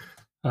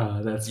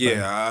 that's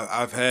yeah,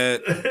 I've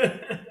had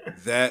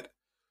that.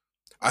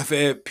 I've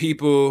had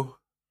people.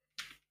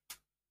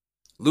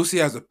 Lucy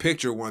has a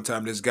picture one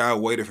time. This guy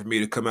waited for me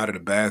to come out of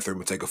the bathroom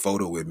and take a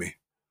photo with me,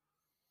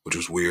 which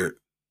was weird.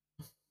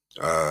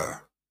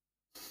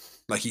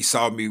 Like he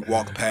saw me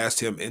walk past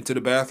him into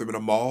the bathroom in a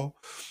mall,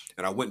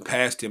 and I went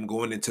past him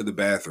going into the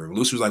bathroom.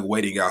 Lucy was like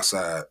waiting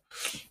outside.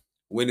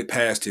 Went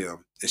past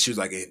him, and she's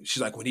like,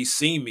 when he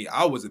seen me,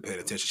 I wasn't paying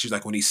attention. She's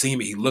like, when he seen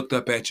me, he looked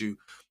up at you.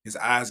 His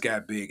eyes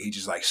got big. He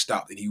just like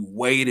stopped and he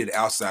waited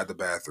outside the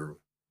bathroom.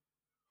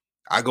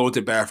 I go into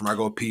the bathroom. I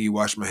go pee,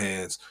 wash my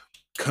hands,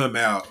 come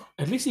out.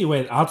 At least he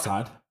waited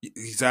outside.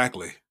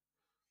 Exactly.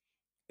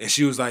 And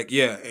she was like,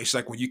 yeah. And she's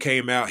like, when you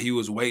came out, he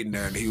was waiting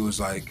there, and he was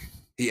like,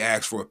 he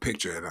asked for a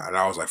picture, and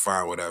I was like,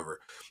 fine, whatever.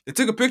 They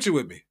took a picture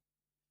with me.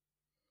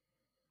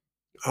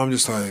 I'm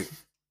just like,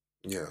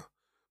 yeah.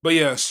 But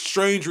yeah,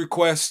 strange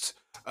request.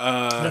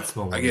 I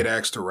get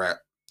asked to rap,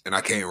 and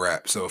I can't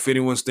rap. So if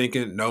anyone's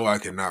thinking, no, I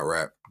cannot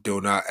rap,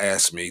 do not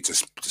ask me to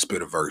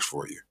spit a verse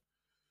for you.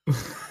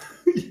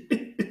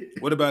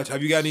 What about you?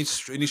 Have you got any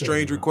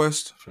strange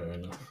requests? Fair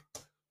enough.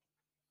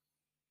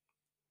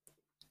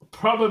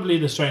 Probably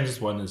the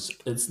strangest one is,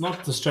 it's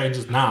not the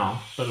strangest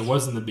now, but it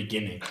was in the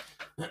beginning.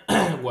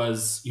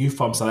 Was you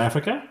from South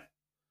Africa?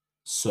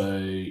 So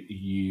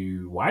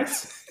you white?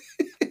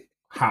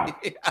 How?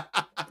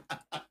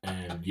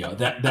 And yeah,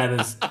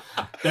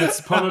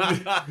 that's probably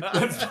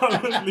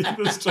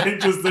the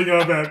strangest thing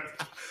I've had.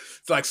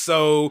 It's like,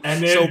 so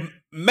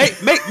make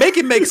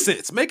it make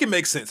sense. Make it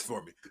make sense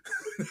for me.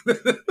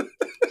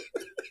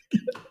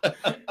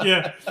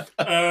 Yeah.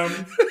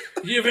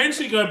 You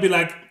eventually gonna be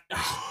like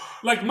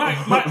my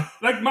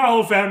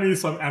whole family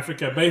is from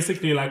Africa.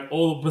 Basically, like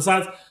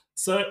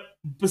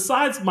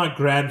besides my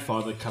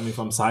grandfather coming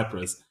from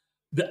Cyprus,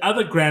 the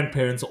other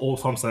grandparents are all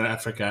from South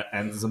Africa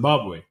and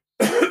Zimbabwe.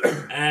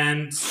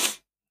 And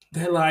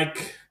they're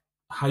like,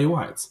 how are you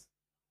white?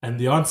 And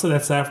the answer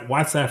that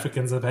white South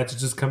Africans have had to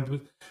just come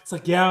with, it's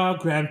like, yeah, our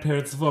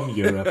grandparents are from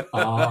Europe.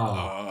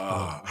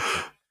 Okay.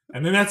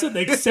 And then that's it.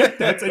 They accept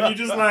that, and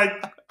you're just like,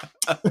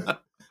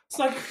 it's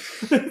like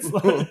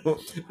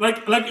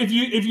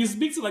if you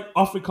speak to like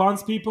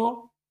Afrikaans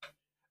people,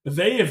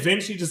 they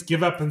eventually just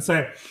give up and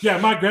say, yeah,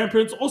 my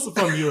grandparents are also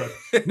from Europe.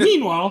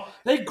 Meanwhile,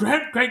 their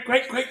great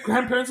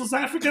grandparents are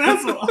South African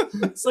as well.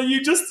 So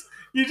you just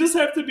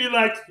have to be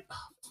like,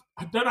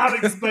 I don't know how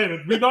to explain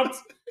it. We're not.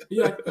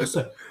 You're like,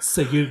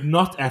 so you're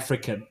not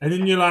African, and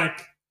then you're like,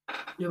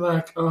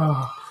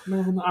 oh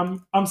man,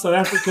 I'm South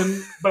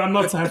African, but I'm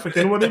not South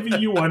African. Whatever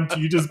you want,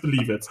 you just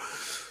believe it.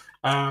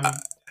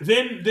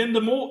 Then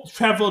the more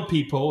traveled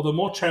people,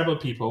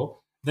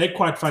 they're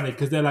quite funny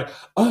because they're like,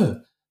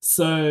 oh,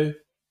 so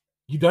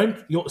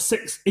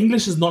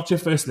English is not your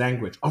first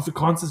language.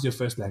 Afrikaans is your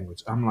first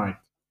language. I'm like,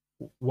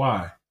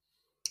 why?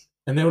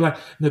 And they were like,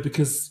 no,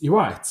 because you're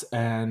white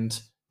and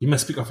you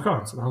must speak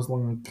Afrikaans. And I was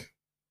like,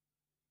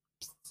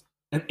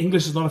 and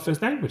English is not a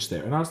first language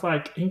there. And I was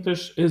like,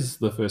 English is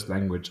the first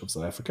language of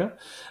South Africa.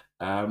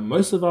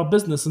 Most of our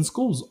business and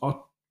schools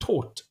are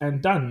taught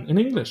and done in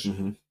English.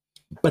 Mm-hmm.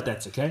 But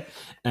that's okay.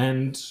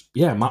 And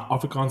yeah, my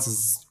Afrikaans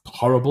is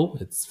horrible.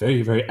 It's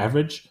very, very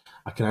average.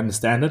 I can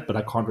understand it, but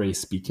I can't really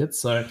speak it.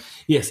 So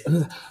yes,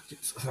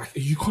 like,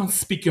 you can't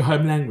speak your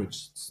home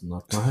language. It's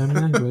not my home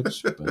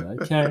language, but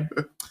okay.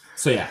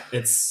 So yeah,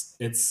 it's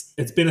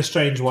been a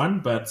strange one,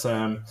 but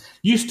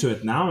used to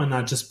it now. And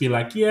I'd just be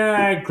like,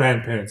 yeah,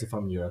 grandparents are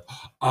from Europe.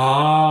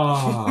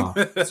 So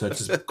it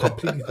just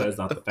completely throws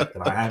out the fact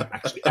that I am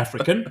actually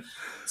African.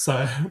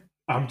 So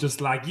I'm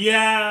just like,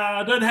 yeah,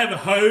 I don't have a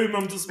home.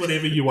 I'm just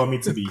whatever you want me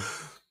to be.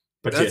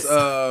 But that's,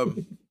 yes.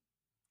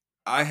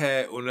 I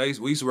had, we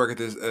used to work at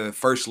this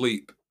First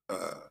Leap,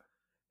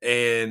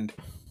 and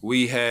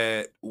we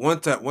had one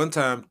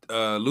time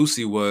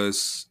Lucy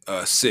was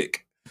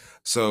sick.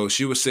 So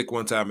she was sick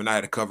one time, and I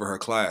had to cover her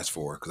class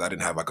for her because I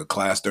didn't have like a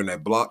class during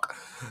that block.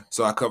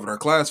 So I covered her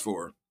class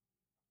for her.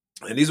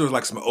 And these were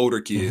like some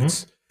older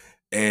kids.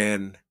 Mm-hmm.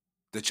 And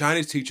the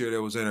Chinese teacher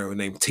that was in there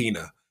named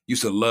Tina,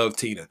 used to love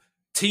Tina.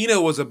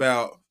 Tina was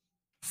about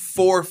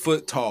 4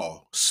 foot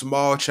tall,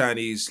 small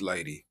Chinese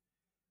lady.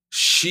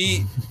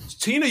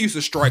 Tina used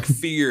to strike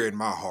fear in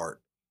my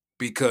heart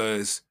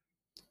because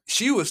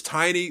she was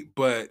tiny,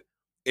 but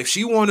if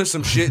she wanted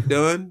some shit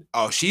done,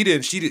 she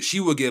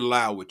would get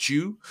loud with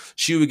you.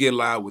 She would get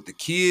loud with the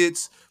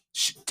kids.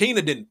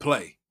 Tina didn't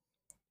play.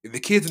 If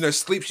the kids in their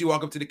sleep, she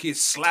walk up to the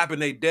kids, slapping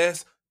their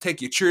desk,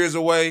 take your chairs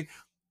away.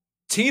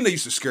 Tina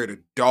used to scare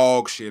the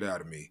dog shit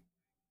out of me.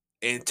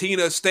 And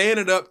Tina,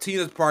 standing up,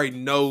 Tina's probably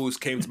nose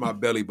came to my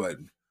belly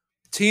button.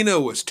 Tina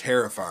was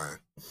terrifying.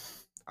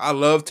 I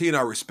love Tina.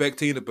 I respect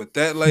Tina. But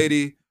that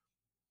lady,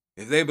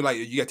 if they be like,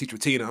 you got to teach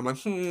with Tina, I'm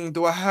like,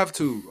 do I have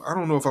to? I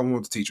don't know if I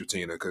want to teach with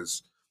Tina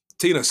because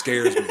Tina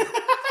scares me.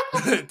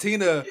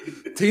 Tina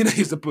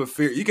used to put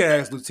fear. You can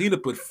ask Tina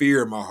put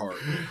fear in my heart.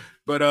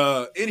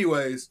 But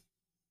anyways,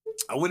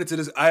 I went into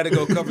this. I had to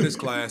go cover this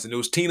class, and it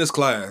was Tina's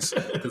class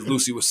because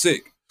Lucy was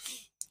sick.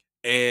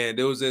 And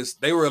there was this.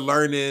 They were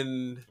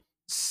learning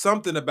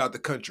something about the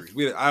country.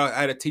 I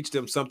had to teach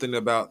them something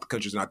about the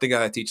countries, and I think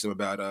I had to teach them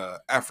about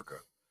Africa.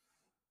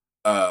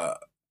 I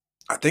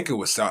think it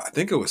was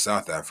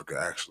South Africa,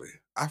 actually.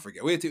 I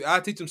forget. I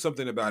teach them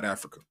something about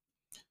Africa,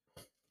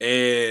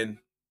 and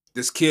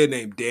this kid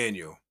named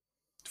Daniel.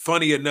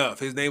 Funny enough,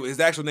 his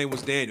actual name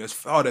was Daniel.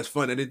 That's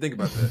funny. I didn't think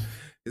about that.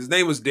 His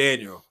name was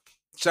Daniel,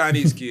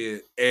 Chinese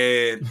kid,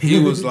 and he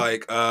was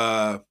like,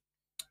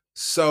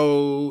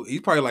 so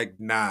he's probably like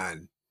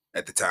 9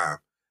 at the time.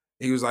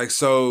 He was like,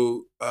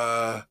 so,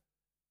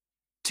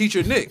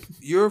 Teacher Nick,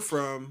 you're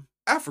from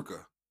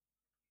Africa.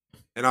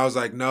 And I was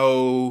like,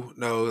 no.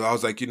 I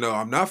was like,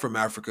 I'm not from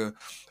Africa.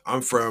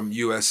 I'm from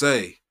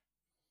USA.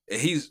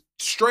 And he's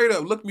straight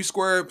up looked me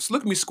square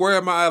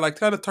in my eye, like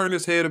kind of turned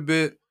his head a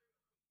bit.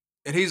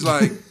 And he's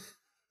like,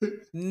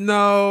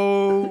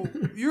 no,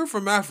 you're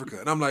from Africa.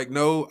 And I'm like,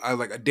 no. I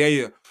was like,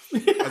 Daniel. I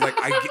was like,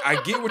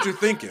 I get what you're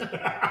thinking.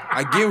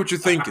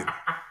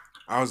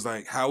 I was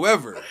like,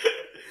 however,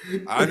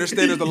 I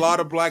understand there's a lot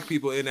of black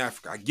people in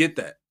Africa. I get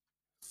that.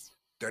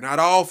 They're not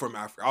all from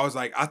Africa.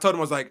 I told him,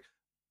 I was like,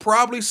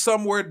 probably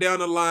somewhere down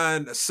the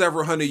line,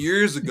 several hundred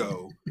years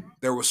ago,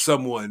 there was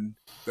someone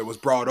that was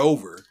brought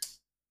over.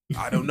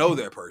 I don't know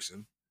that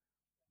person.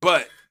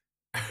 But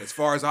as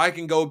far as I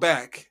can go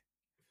back,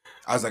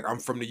 I was like, I'm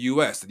from the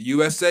U.S. The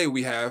USA,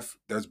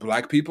 there's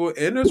black people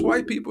and there's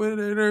white people and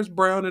there's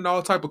brown and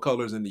all type of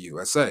colors in the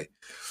USA.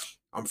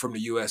 I'm from the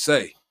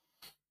USA.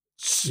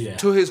 Yeah.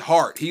 To his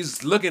heart,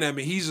 he's looking at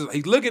me. He's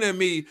looking at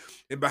me,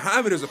 and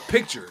behind me there's a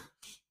picture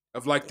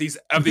of like these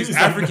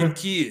African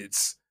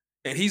kids.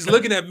 And he's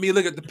looking at me,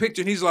 look at the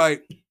picture, and he's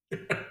like,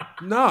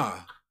 nah.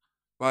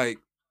 Like,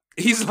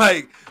 he's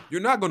like,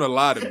 you're not gonna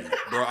lie to me,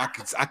 bro. I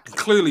can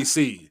clearly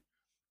see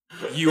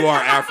you are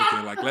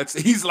African. Like,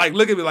 he's like,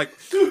 look at me like,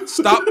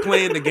 stop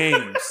playing the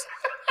games.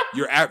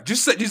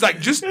 Just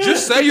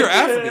say you're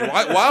African.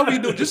 Why are we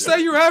doing, just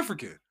say you're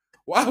African.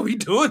 Why are we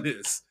doing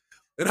this?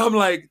 And I'm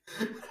like,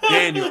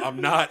 Daniel, I'm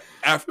not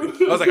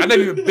African. I was like, I've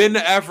never even been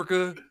to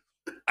Africa.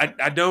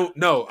 I don't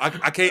know.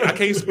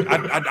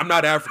 I'm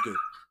not African.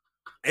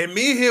 And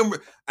me and him,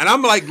 and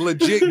I'm like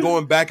legit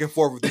going back and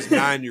forth with this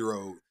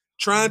 9-year-old,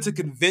 trying to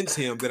convince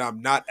him that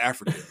I'm not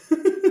African.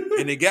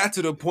 And it got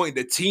to the point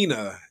that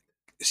Tina,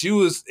 she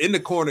was in the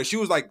corner. She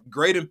was like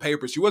grading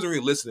papers. She wasn't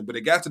really listening, but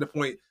it got to the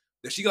point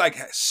that she like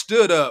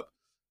stood up,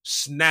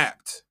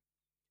 snapped,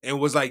 and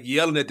was like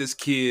yelling at this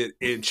kid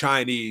in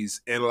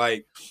Chinese. And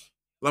like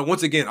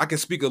once again, I can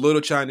speak a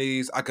little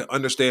Chinese. I can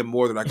understand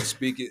more than I can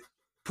speak it.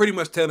 Pretty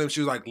much telling him,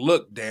 she was like,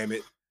 look, damn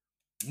it,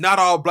 not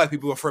all black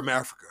people are from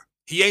Africa.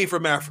 He ain't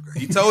from Africa.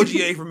 He told you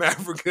he ain't from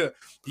Africa.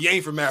 He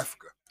ain't from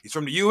Africa. He's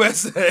from the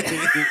USA.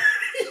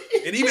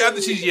 And even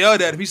after she's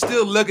yelled at him, he's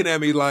still looking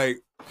at me like,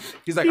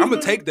 he's like, I'm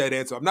going to take that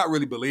answer. I'm not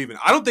really believing.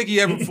 I don't think he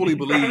ever fully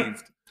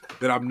believed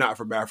that I'm not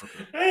from Africa.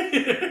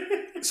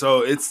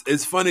 So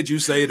it's fun that you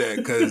say that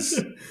because,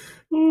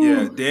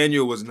 yeah,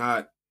 Daniel was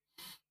not,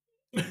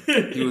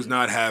 he was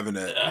not having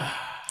that.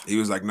 He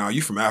was like, no,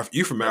 you from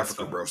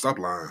Africa, bro. Stop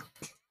lying.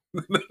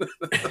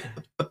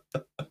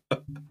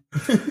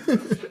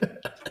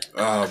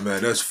 Oh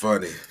man, that's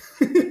funny.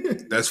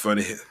 That's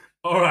funny.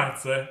 All right,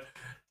 sir.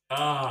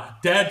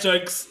 Dad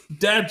jokes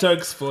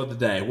for the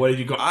day. What have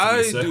you got?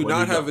 I do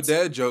not have a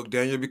dad joke,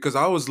 Daniel, because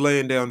I was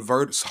laying down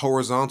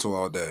horizontal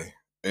all day,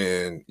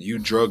 and you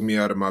drugged me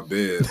out of my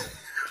bed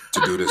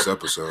to do this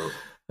episode.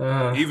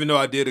 Even though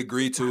I did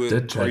agree to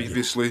it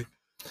previously,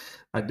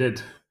 I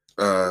did.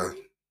 Yeah,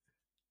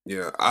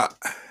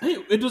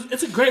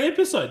 it's a great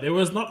episode. There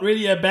was not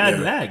really a bad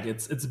lag.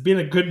 It's been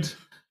a good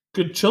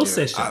chill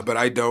session. But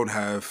I don't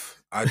have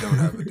a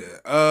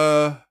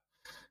dad.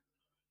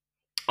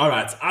 All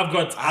right, I've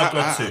got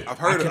two. I've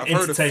heard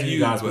a few, you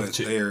guys but with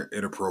two. They're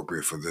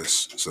inappropriate for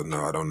this. So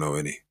no, I don't know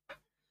any.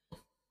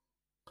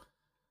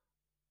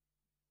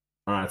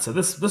 All right, so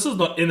this is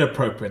not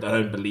inappropriate, I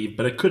don't believe,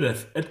 but it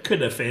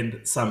could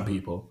offend some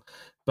people.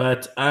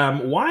 But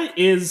why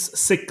is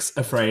 6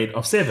 afraid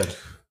of 7?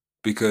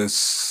 Because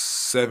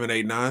 7,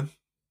 8, 9?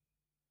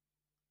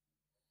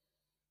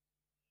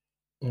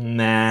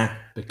 Nah,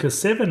 because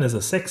 7 is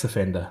a sex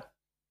offender.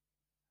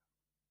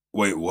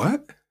 Wait,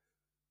 what?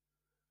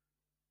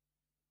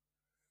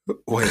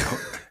 Wait.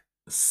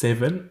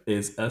 7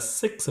 is a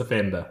sex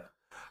offender.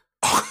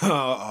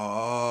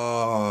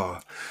 Oh,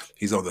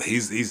 he's on the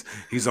list.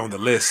 He's on the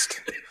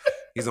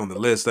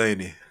list,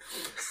 ain't he?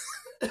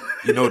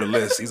 You know the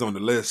list. He's on the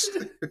list.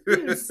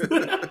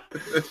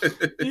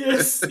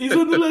 Yes, he's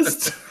on the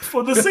list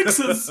for the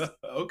 6s.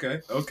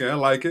 Okay, I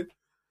like it.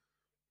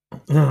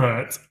 All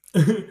right.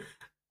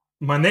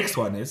 My next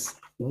one is,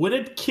 would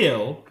it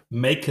kill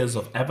makers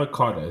of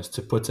avocados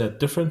to put a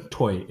different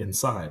toy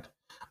inside?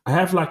 I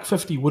have like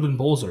 50 wooden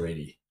balls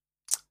already.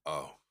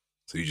 Oh,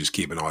 so you're just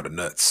keeping all the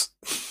nuts.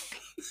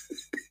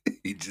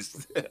 He just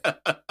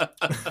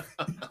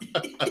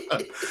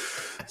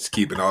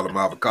keeping all of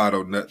my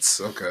avocado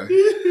nuts. Okay.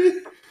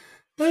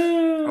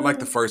 I like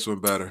the first one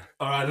better.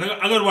 All right,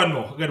 I got one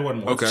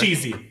more. Okay. It's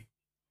cheesy.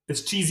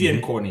 It's cheesy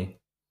and corny.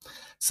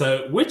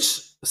 So,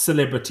 which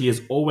celebrity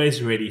is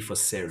always ready for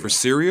cereal? For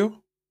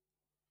cereal?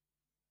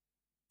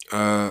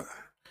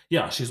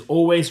 Yeah, she's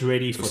always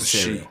ready for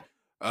cereal.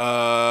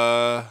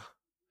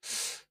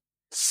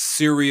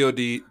 Cereal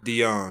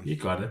Dion. You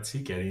got it.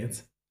 You getting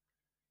it.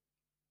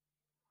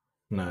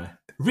 No.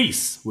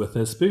 Reese with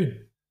her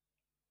spoon.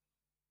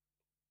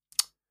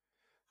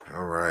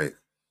 All right.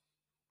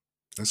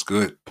 That's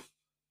good.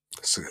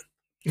 That's it.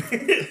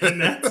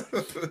 and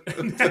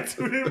that's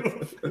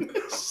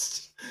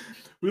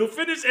we'll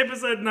finish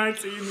episode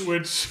 19,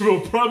 which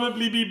will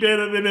probably be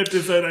better than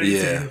episode 18.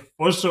 Yeah.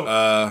 For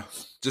sure.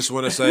 Just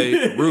want to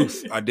say,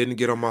 Ruth, I didn't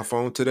get on my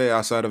phone today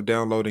outside of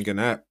downloading an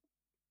app.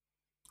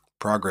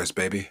 Progress,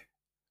 baby.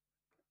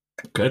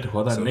 Good.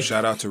 Well done, So Nick.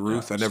 shout out to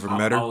Ruth. I never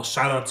met her. I'll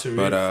shout out to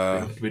but,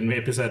 Ruth when we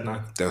episode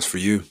 9. That was for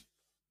you.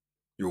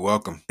 You're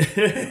welcome.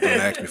 Don't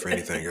ask me for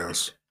anything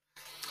else.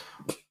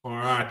 All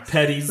right,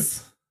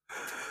 Paddies.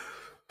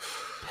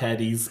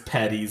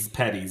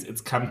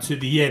 It's come to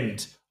the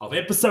end of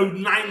episode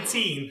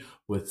 19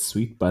 with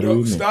Sweet Buttery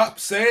Nick. Stop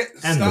saying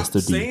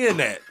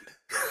that.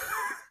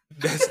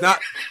 That's not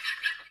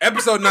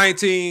episode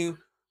 19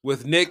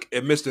 with Nick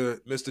and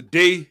Mr.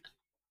 D.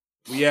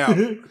 We out.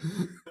 In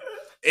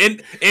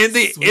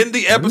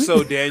the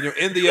episode, Daniel.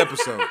 In the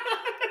episode.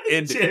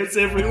 Cheers,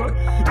 everyone.